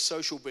 we're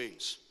social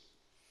beings.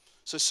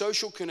 So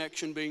social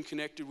connection, being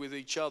connected with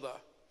each other,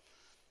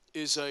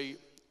 is a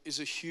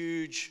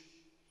huge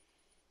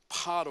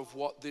part of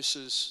what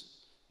this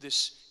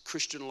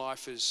Christian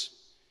life is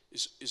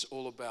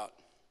all about,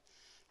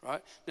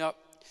 right? Now,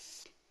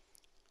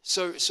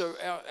 so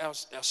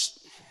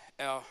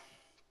our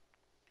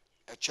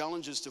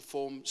challenge is to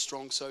form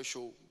strong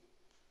social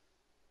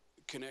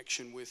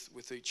connection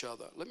with each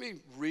other. Let me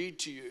read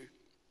to you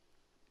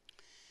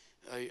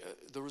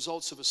the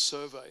results of a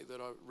survey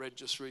that I read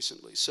just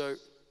recently. So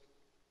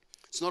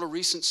it's not a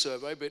recent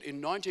survey, but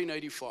in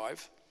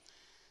 1985,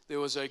 there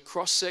was a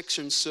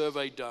cross-section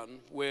survey done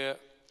where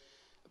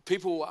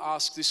people were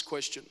asked this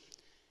question: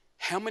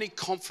 how many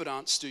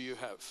confidants do you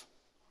have?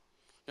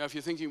 Now, if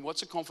you're thinking,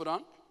 what's a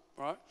confidant?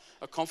 Right?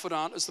 A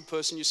confidant is the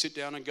person you sit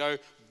down and go,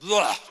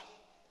 blah,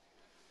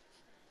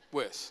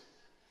 with.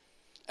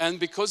 And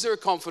because they're a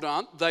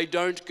confidant, they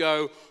don't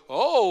go,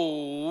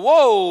 oh,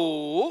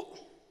 whoa.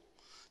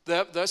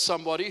 They're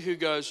somebody who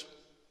goes,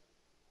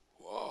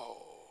 whoa,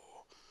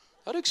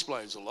 that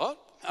explains a lot,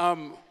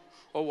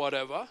 or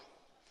whatever.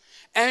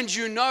 And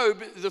you know,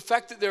 the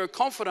fact that they're a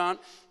confidant,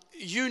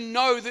 you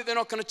know that they're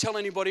not going to tell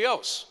anybody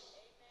else.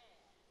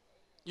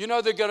 You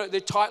know they're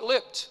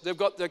tight-lipped.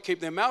 They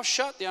keep their mouth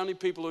shut. The only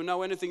people who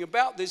know anything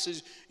about this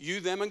is you,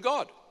 them, and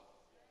God.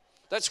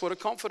 That's what a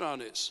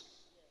confidant is.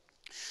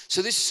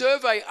 So this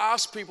survey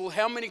asked people,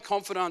 how many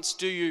confidants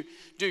do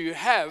you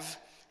have?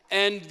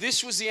 And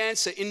this was the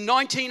answer. In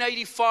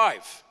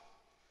 1985,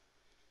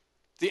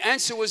 the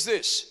answer was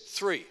this: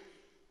 3.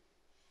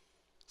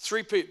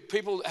 3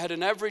 people had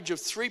an average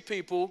of 3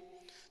 people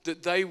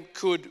that they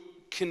could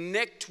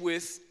connect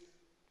with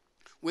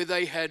where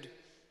they had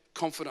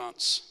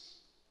confidants.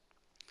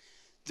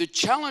 The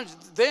challenge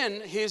then,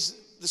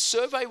 the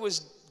survey was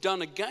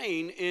done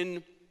again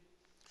in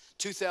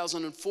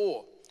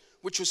 2004,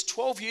 which was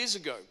 12 years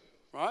ago,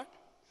 right?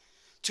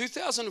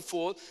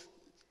 2004,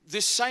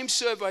 this same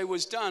survey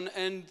was done,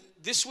 and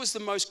this was the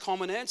most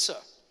common answer.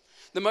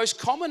 The most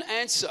common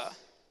answer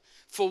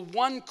for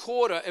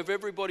 1/4 of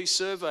everybody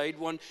surveyed,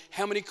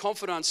 how many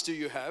confidants do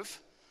you have,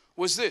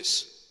 was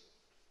this: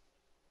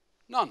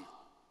 none.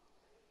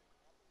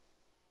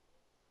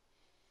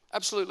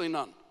 Absolutely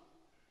none.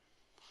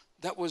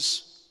 That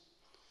was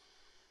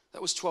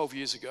 12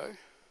 years ago.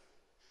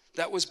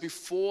 That was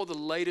before the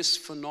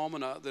latest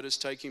phenomena that is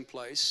taking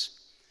place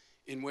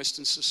in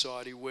Western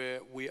society,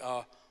 where we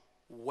are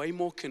way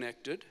more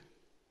connected,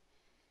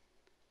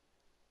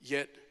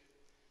 yet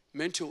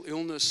mental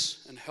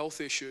illness and health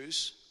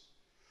issues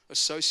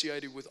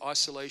associated with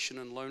isolation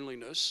and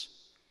loneliness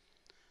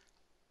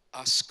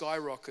are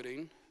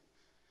skyrocketing.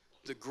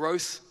 The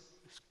growth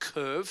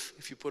curve,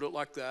 if you put it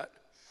like that,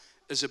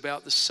 is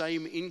about the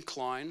same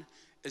incline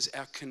as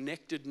our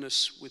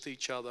connectedness with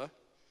each other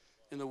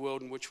in the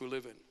world in which we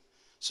live in.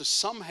 So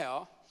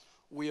somehow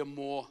we are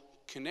more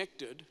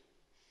connected,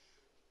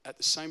 at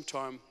the same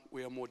time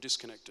we are more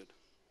disconnected.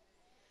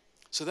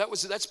 So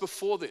that's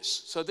before this.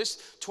 So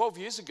this 12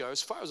 years ago,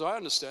 as far as I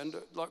understand,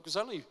 it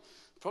was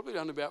probably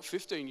only about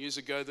 15 years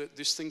ago that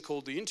this thing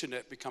called the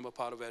internet became a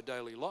part of our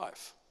daily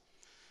life.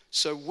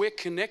 So we're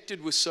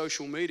connected with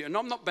social media. And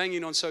I'm not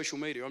banging on social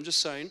media, I'm just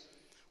saying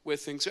where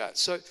things are at.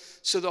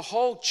 So the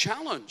whole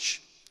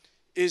challenge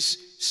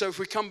is, so if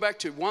we come back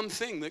to one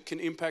thing that can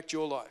impact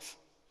your life,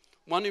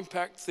 one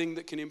thing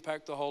that can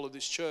impact the whole of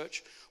this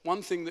church,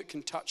 one thing that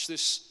can touch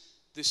this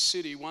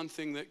city, one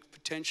thing that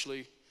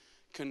potentially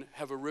can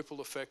have a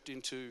ripple effect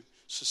into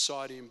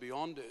society and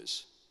beyond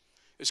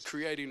is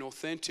creating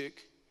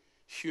authentic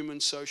human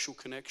social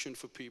connection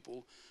for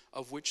people,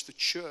 of which the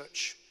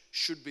church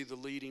should be the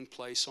leading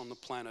place on the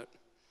planet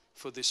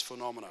for this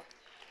phenomena.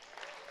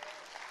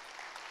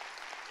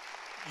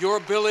 Your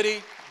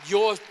ability,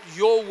 your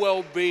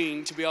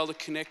well-being to be able to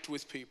connect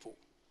with people,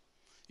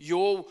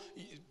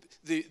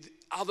 the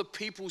other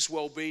people's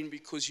well-being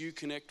because you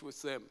connect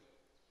with them,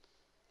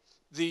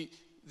 the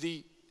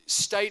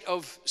state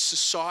of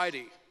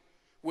society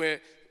where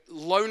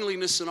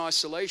loneliness and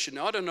isolation.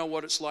 Now, I don't know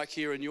what it's like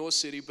here in your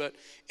city, but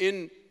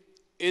in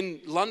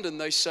London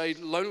they say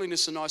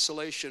loneliness and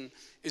isolation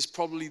is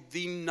probably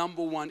the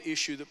number one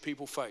issue that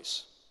people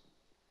face.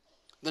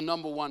 The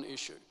number one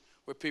issue,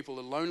 where people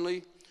are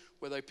lonely,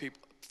 where they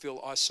feel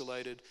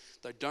isolated.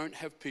 They don't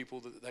have people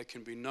that they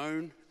can be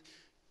known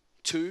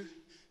to,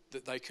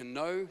 that they can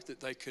know, that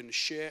they can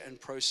share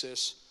and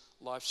process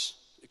life's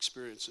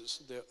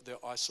experiences.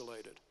 They're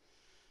isolated.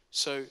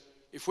 So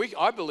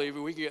I believe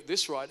if we can get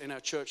this right in our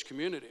church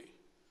community,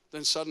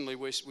 then suddenly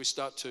we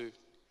start to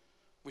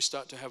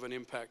have an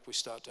impact. We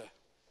start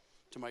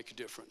to make a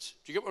difference.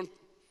 Do you get what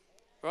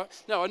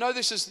right? No, I know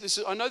this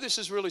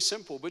is really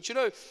simple, but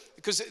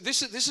because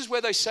this is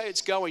where they say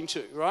it's going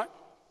to, right?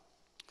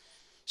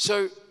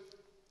 So,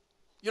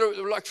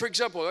 like for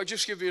example, I'll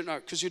just give you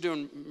because you're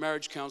doing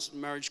marriage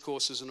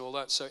courses and all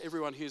that. So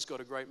everyone here's got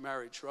a great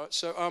marriage, right?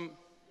 So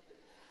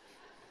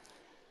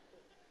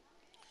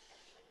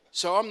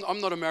I'm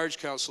not a marriage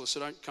counselor, so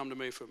don't come to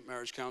me for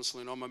marriage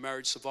counseling. I'm a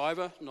marriage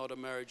survivor, not a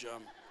marriage.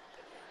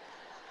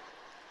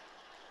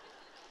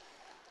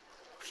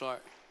 It's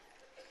like.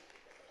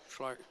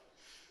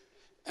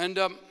 And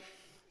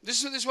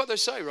this is what they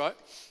say, right?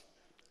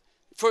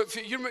 For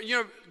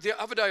the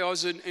other day I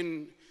was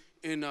in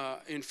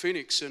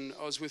Phoenix, and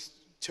I was with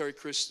Terry,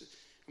 Chris,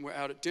 and we're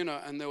out at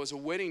dinner, and there was a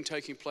wedding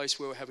taking place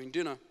where we're having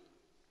dinner,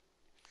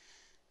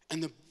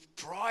 and the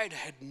bride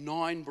had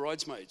 9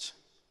 bridesmaids.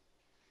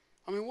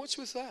 I mean, what's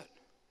with that?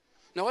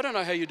 Now, I don't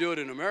know how you do it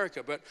in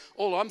America, but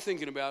all I'm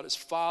thinking about is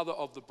father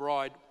of the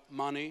bride,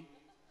 money,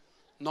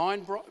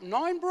 9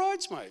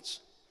 bridesmaids.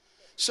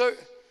 So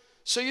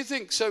you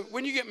think,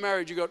 when you get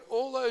married, you got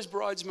all those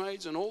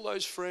bridesmaids and all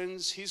those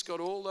friends. He's got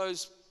all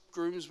those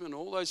groomsmen,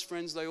 all those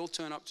friends. They all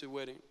turn up to the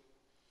wedding.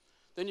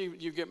 Then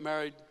you get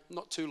married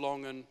not too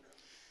long, and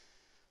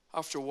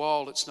after a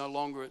while, it's no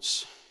longer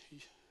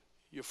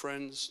your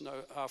friends. No,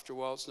 after a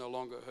while, it's no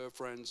longer her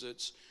friends.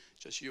 It's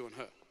just you and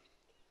her.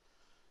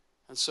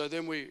 And so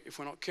then if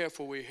we're not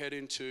careful, we head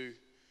into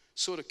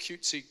sort of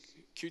cutesy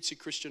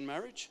Christian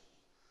marriage,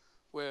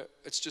 where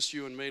it's just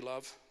you and me,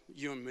 love,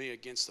 you and me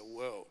against the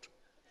world.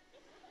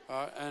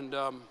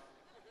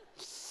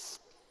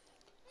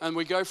 And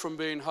we go from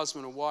being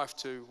husband and wife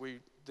to we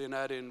then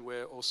add in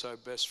we're also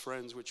best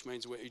friends, which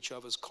means we're each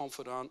other's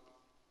confidant.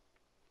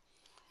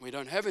 We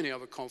don't have any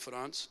other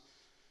confidants.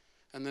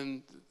 And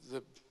then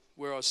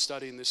where I was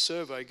studying this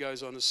survey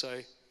goes on to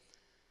say,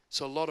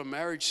 so a lot of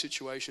marriage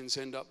situations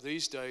end up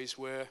these days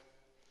where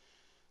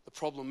the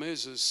problem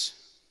is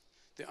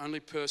the only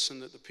person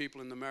that the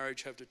people in the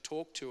marriage have to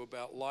talk to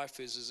about life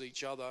is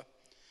each other,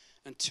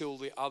 until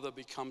the other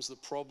becomes the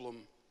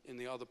problem in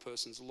the other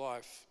person's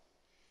life.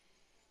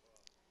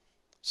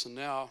 So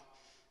now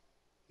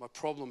my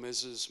problem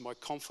is my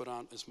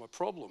confidant is my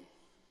problem.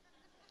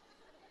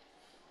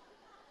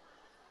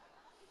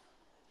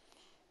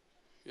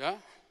 Yeah?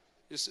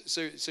 You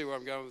see where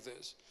I'm going with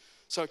this?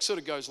 So it sort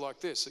of goes like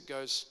this. It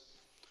goes,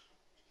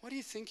 what are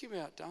you thinking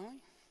about,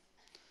 darling?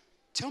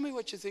 Tell me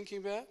what you're thinking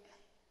about.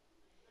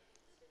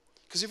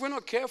 Because if we're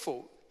not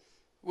careful,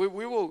 we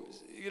will,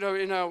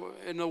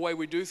 in the way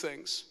we do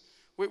things,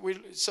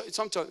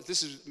 sometimes,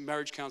 this is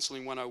marriage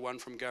counseling 101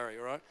 from Gary,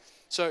 all right?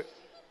 So,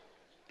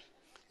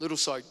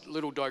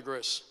 little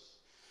digress.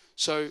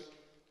 So,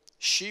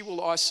 she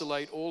will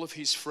isolate all of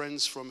his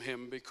friends from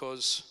him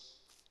because,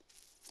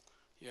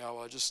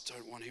 I just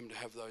don't want him to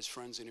have those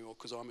friends anymore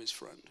because I'm his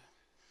friend.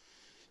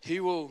 He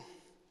will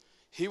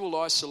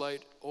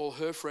isolate all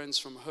her friends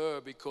from her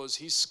because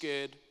he's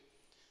scared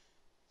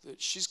that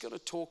she's going to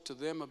talk to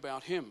them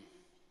about him.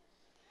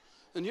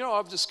 And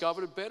I've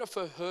discovered it better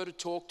for her to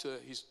talk to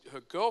her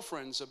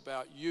girlfriends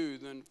about you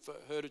than for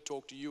her to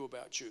talk to you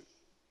about you.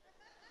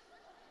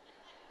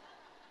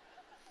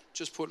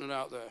 Just putting it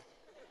out there.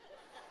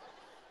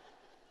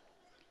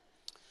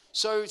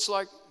 So it's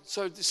like,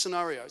 this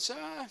scenario. So,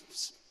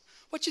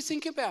 what you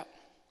think about?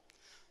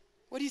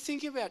 What are you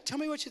thinking about? Tell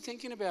me what you're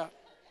thinking about.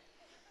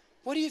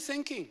 What are you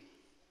thinking?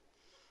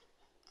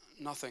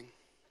 Nothing.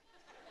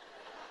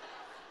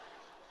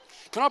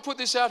 Can I put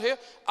this out here?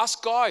 Us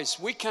guys,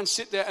 we can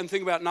sit there and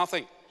think about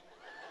nothing.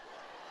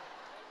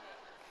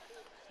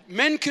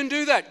 Men can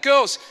do that.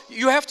 Girls,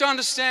 you have to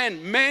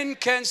understand, men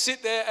can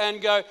sit there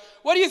and go,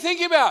 what are you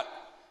thinking about?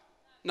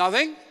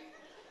 Nothing.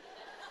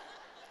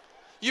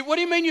 What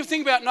do you mean you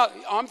think about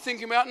nothing? I'm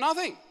thinking about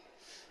nothing.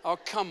 Oh,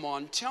 come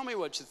on, tell me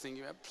what you're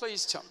thinking about.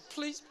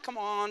 Please, come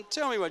on,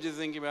 tell me what you're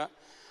thinking about.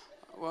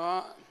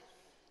 Well,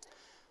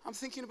 I'm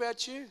thinking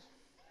about you.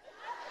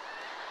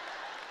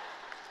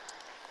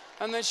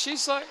 And then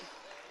she's like,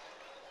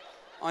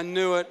 I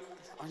knew it.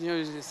 I knew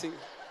you think.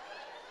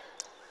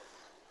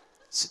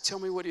 So tell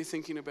me, what are you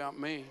thinking about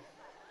me?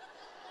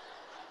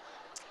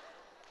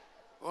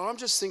 Well, I'm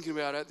just thinking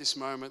about at this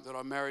moment that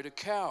I married a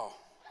cow.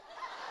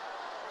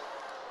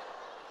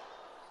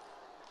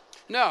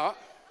 Now,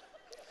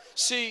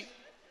 see,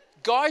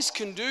 guys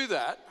can do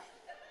that,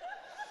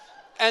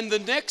 and the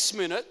next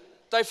minute,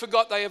 they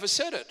forgot they ever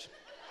said it.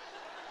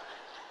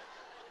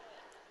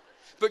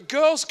 But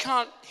girls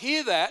can't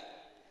hear that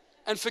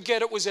and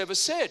forget it was ever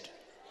said.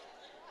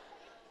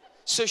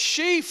 So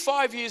she,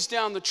 5 years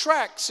down the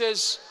track,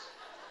 says,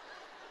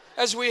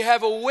 as we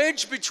have a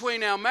wedge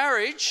between our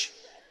marriage,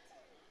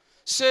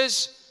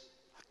 says,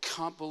 I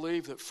can't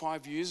believe that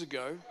 5 years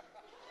ago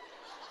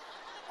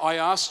I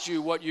asked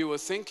you what you were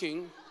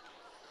thinking,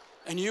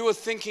 and you were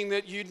thinking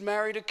that you'd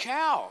married a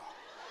cow.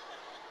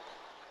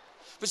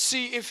 But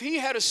see, if he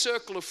had a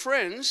circle of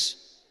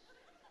friends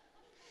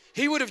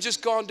He would have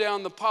just gone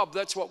down the pub.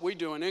 That's what we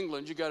do in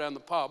England. You go down the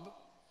pub,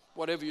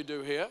 whatever you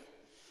do here,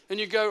 and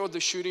you go to the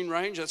shooting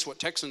range. That's what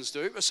Texans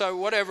do. So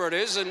whatever it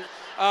is, and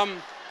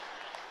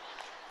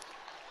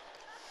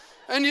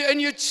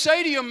you'd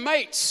say to your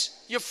mates,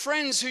 your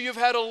friends who you've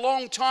had a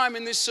long time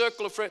in this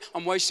circle of friends.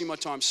 I'm wasting my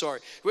time,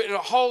 sorry.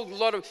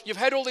 You've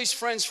had all these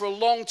friends for a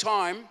long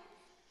time,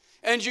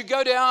 and you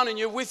go down and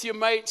you're with your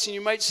mates, and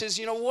your mate says,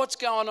 you know, what's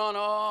going on?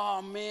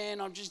 Oh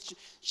man,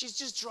 she's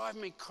just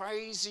driving me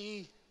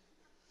crazy.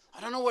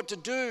 I don't know what to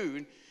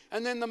do.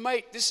 And then the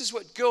mate, this is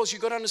what, girls,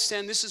 you've got to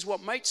understand, this is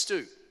what mates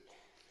do.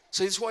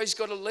 So that's why he's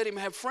got to let him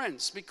have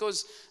friends,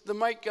 because the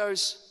mate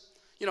goes,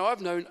 you know,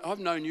 I've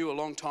known you a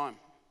long time.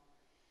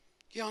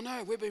 Yeah, I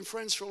know, we've been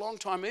friends for a long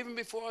time, even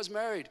before I was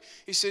married.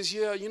 He says,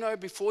 yeah, you know,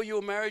 before you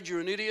were married, you're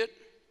an idiot.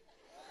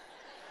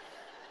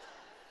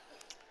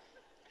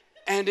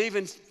 And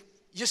even,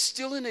 you're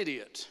still an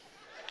idiot.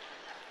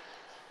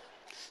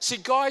 See,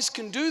 guys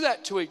can do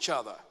that to each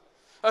other.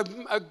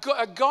 A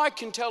guy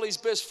can tell his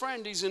best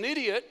friend he's an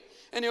idiot,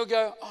 and he'll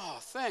go, oh,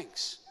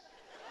 thanks.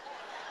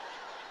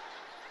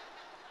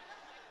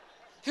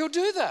 He'll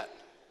do that.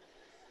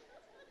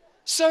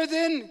 So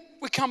then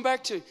we come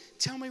back to,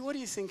 tell me, what are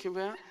you thinking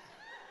about?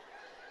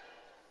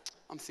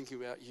 I'm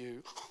thinking about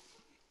you.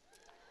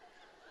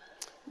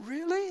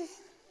 Really?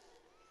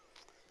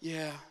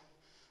 Yeah.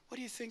 What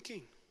are you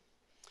thinking?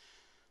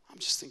 I'm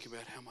just thinking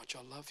about how much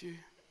I love you.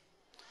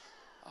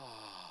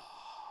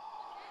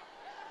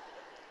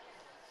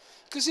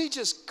 Because he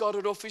just got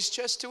it off his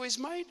chest to his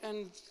mate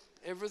and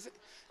everything.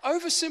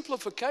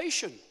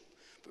 Oversimplification.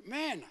 But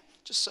man,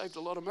 just saved a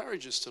lot of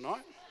marriages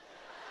tonight.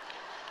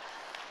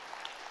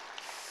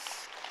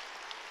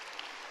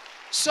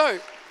 So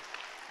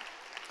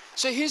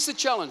here's the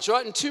challenge,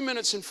 right? In 2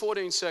 minutes and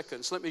 14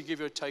 seconds, let me give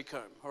you a take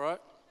home, all right?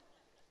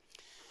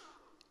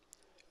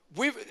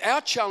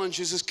 Our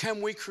challenge is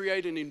can we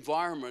create an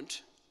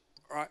environment,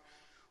 right,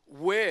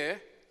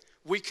 where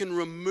we can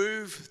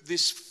remove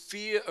this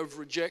fear of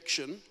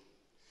rejection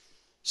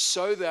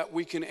so that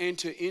we can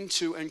enter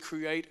into and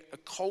create a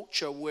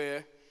culture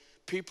where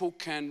people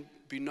can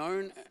be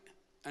known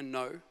and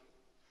know,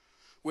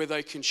 where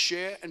they can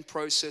share and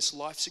process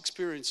life's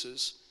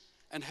experiences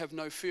and have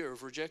no fear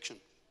of rejection.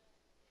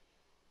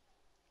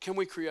 Can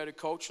we create a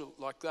culture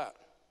like that?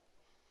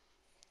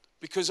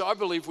 Because I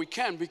believe we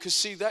can, because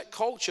see, that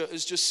culture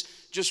is just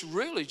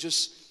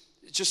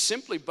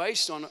simply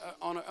based on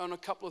a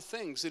couple of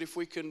things that if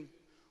we can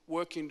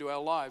work into our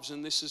lives,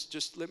 and this is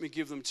just, let me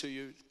give them to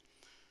you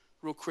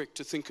real quick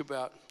to think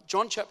about.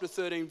 John chapter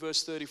 13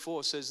 verse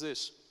 34 says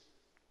this.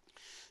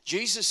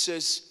 Jesus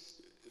says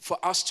for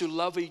us to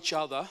love each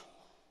other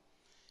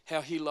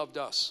how he loved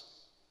us.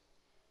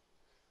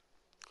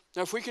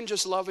 Now, if we can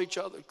just love each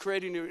other,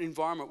 creating an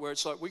environment where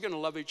it's like we're going to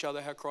love each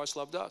other how Christ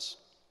loved us.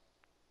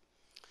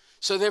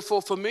 So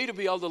therefore, for me to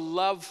be able to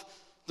love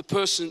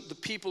the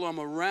people I'm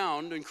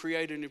around and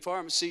create an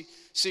environment,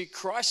 see,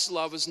 Christ's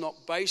love is not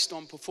based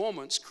on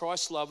performance.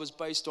 Christ's love is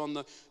based on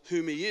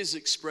whom he is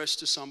expressed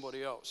to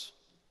somebody else.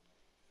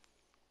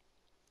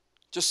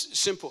 Just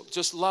simple,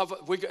 just love.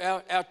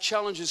 Our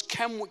challenge is,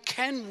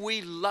 can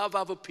we love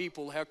other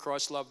people how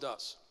Christ loved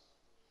us?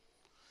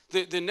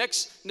 The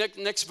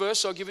next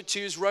verse, I'll give it to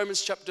you, is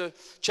Romans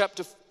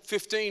chapter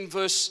 15,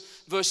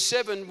 verse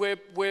 7,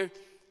 where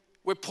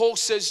Paul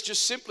says,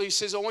 just simply, he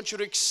says, I want you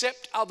to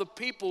accept other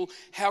people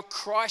how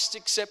Christ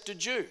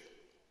accepted you.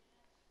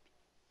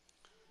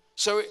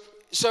 So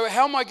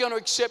how am I going to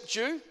accept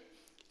you?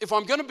 If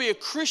I'm going to be a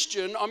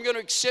Christian, I'm going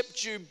to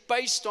accept you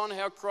based on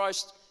how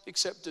Christ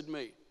accepted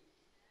me.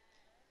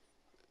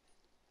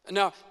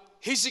 Now,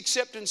 his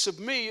acceptance of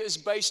me is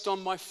based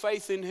on my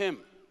faith in him.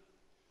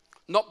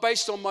 Not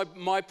based on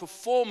my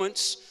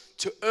performance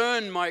to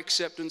earn my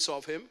acceptance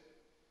of him.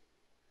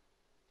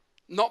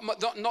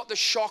 Not the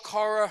shock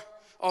horror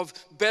of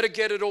better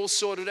get it all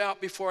sorted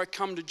out before I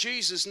come to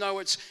Jesus. No,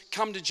 it's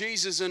come to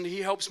Jesus and he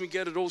helps me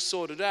get it all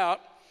sorted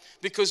out,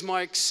 because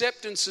my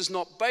acceptance is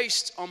not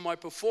based on my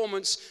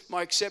performance.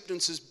 My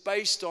acceptance is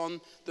based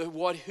on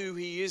who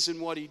he is and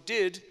what he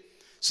did.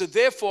 So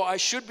therefore, I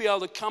should be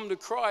able to come to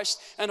Christ,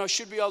 and I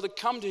should be able to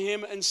come to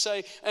him and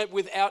say,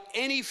 without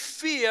any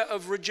fear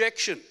of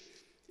rejection.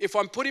 If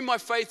I'm putting my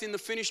faith in the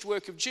finished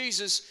work of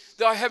Jesus,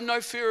 then I have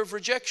no fear of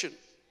rejection.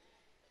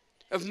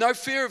 I have no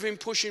fear of him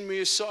pushing me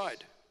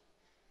aside.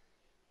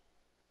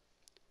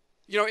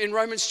 You know, in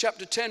Romans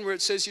chapter 10, where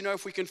it says, you know,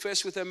 if we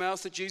confess with our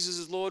mouth that Jesus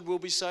is Lord, we'll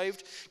be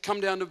saved.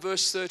 Come down to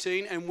verse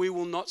 13, and we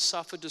will not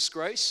suffer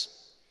disgrace.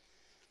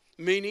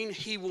 Meaning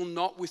he will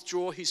not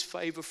withdraw his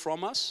favor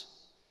from us.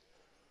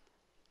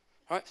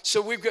 Right?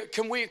 So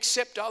can we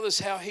accept others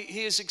how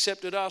he has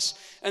accepted us?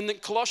 And then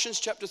Colossians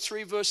chapter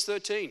 3 verse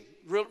 13,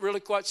 really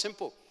quite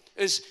simple,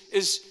 is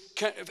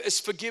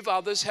forgive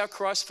others how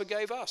Christ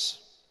forgave us.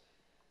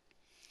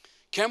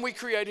 Can we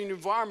create an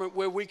environment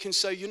where we can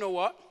say, you know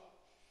what?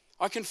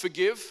 I can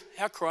forgive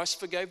how Christ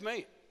forgave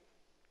me.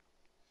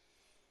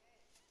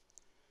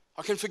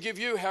 I can forgive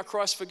you how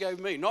Christ forgave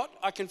me. Not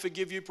I can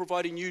forgive you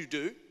providing you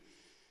do.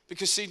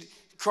 Because see,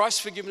 Christ's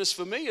forgiveness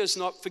for me is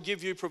not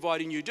forgive you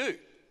providing you do.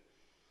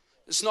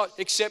 It's not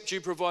accept you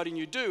providing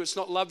you do. It's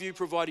not love you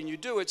providing you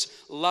do. It's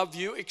love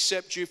you,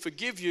 accept you,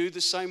 forgive you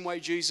the same way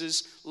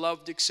Jesus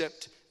loved,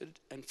 accepted,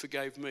 and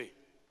forgave me.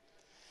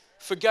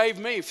 Forgave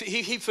me.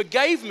 He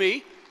forgave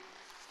me.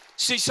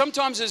 See,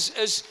 sometimes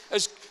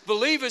as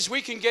believers,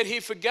 we can get, he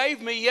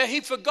forgave me. Yeah,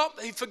 he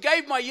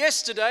forgave my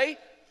yesterday,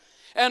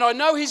 and I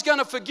know he's going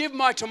to forgive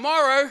my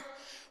tomorrow.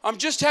 I'm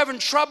just having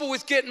trouble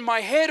with getting my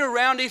head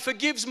around he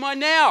forgives my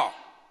now.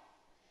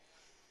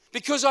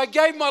 Because I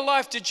gave my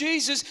life to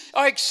Jesus,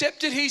 I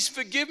accepted his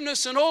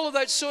forgiveness and all of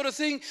that sort of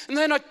thing, and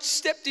then I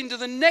stepped into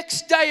the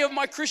next day of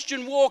my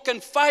Christian walk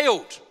and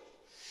failed.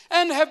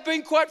 And have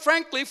been, quite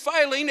frankly,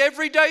 failing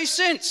every day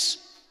since.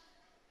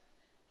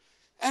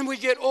 And we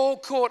get all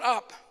caught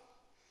up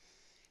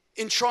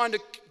in trying to,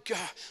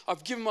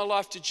 I've given my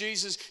life to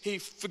Jesus, he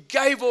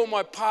forgave all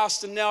my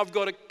past, and now I've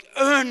got to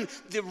earn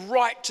the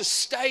right to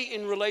stay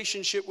in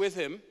relationship with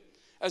him,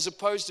 as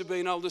opposed to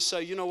being able to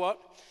say, you know what?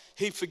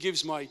 He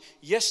forgives my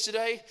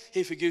yesterday,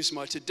 he forgives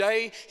my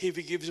today, he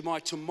forgives my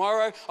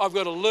tomorrow. I've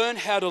got to learn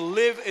how to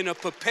live in a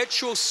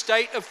perpetual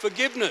state of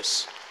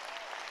forgiveness.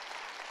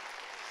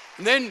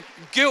 And then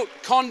guilt,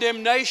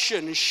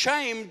 condemnation, and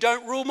shame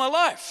don't rule my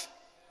life.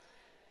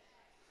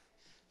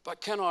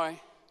 But can I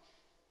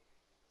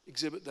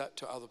exhibit that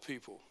to other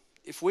people?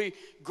 If we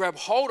grab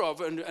hold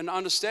of and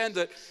understand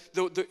that,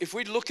 if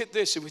we look at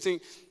this, if we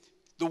think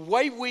the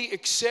way we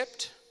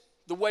accept,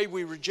 the way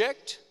we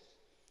reject,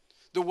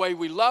 the way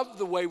we love,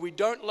 the way we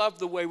don't love,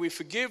 the way we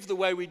forgive, the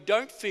way we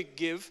don't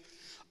forgive,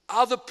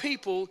 other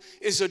people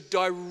is a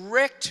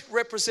direct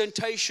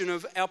representation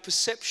of our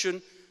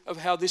perception of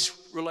how this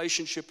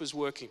relationship is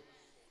working.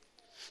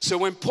 So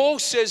when Paul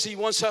says he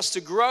wants us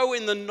to grow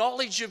in the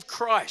knowledge of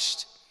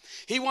Christ,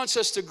 he wants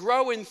us to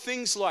grow in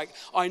things like,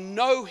 I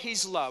know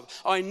his love,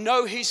 I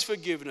know his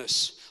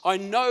forgiveness, I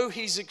know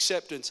his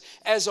acceptance.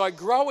 As I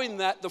grow in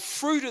that, the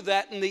fruit of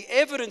that and the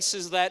evidence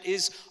of that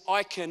is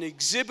I can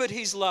exhibit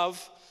his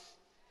love.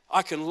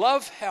 I can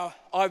love how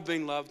I've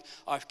been loved.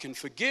 I can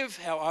forgive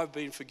how I've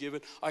been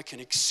forgiven. I can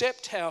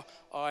accept how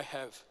I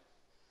have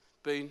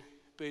been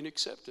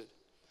accepted.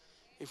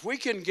 If we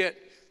can get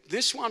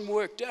this one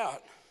worked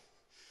out,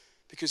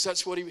 because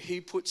that's what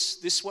he puts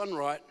this one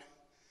right,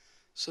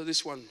 so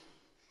this one.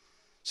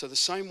 So the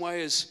same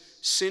way as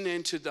sin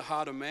entered the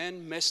heart of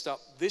man, messed up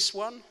this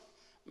one,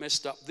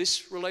 messed up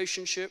this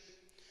relationship,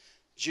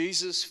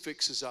 Jesus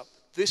fixes up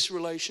this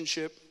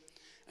relationship,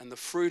 and the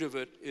fruit of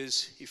it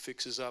is he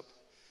fixes up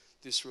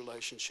this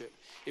relationship.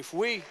 If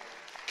we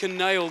can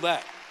nail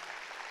that,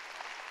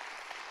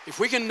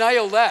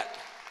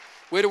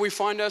 where do we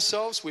find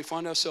ourselves? We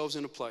find ourselves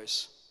in a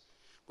place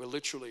where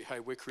literally, hey,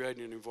 we're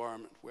creating an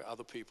environment where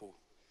other people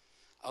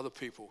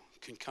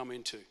can come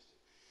into.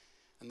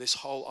 And this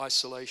whole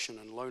isolation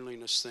and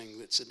loneliness thing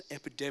that's an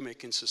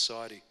epidemic in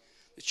society,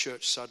 the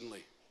church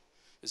suddenly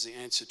is the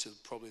answer to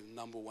probably the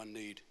number one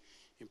need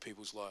in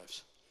people's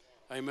lives.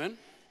 Amen?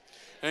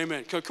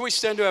 Amen. Can we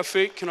stand to our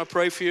feet? Can I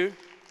pray for you?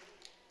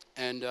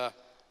 And I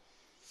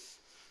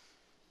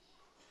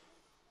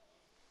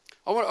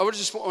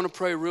just want to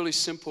pray a really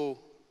simple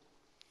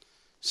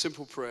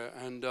prayer.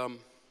 And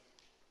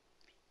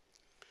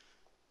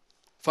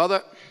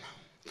Father,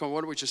 come on,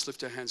 why don't we just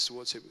lift our hands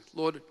towards him?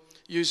 Lord,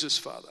 use us,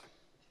 Father.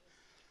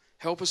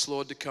 Help us,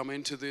 Lord, to come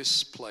into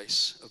this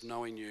place of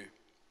knowing you.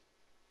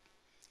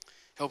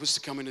 Help us to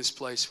come into this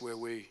place where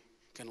we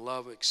can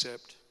love,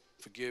 accept,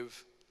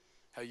 forgive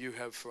how you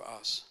have for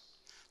us.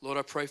 Lord,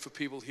 I pray for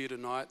people here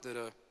tonight that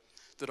are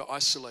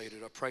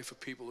isolated. I pray for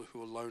people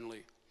who are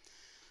lonely.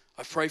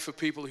 I pray for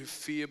people who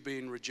fear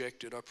being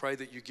rejected. I pray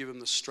that you give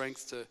them the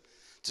strength to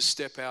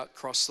step out,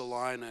 cross the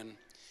line, and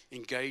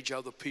engage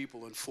other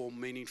people and form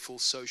meaningful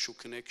social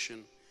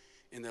connection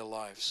in their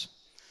lives.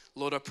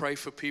 Lord, I pray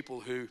for people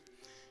who,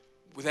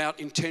 without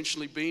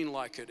intentionally being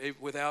like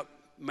it, without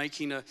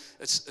making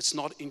it's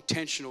not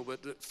intentional,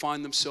 but that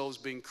find themselves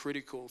being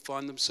critical,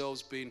 find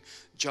themselves being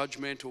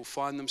judgmental,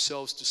 find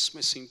themselves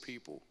dismissing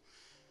people,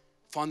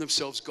 find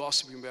themselves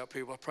gossiping about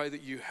people. I pray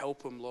that you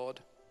help them, Lord,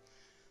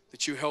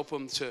 that you help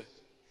them to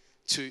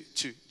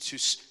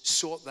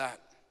sort that.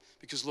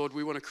 Because, Lord,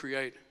 we want to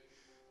create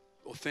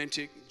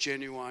authentic,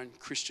 genuine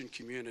Christian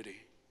community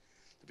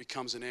that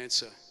becomes an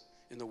answer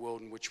in the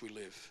world in which we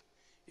live.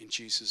 In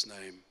Jesus'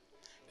 name,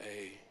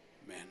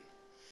 amen.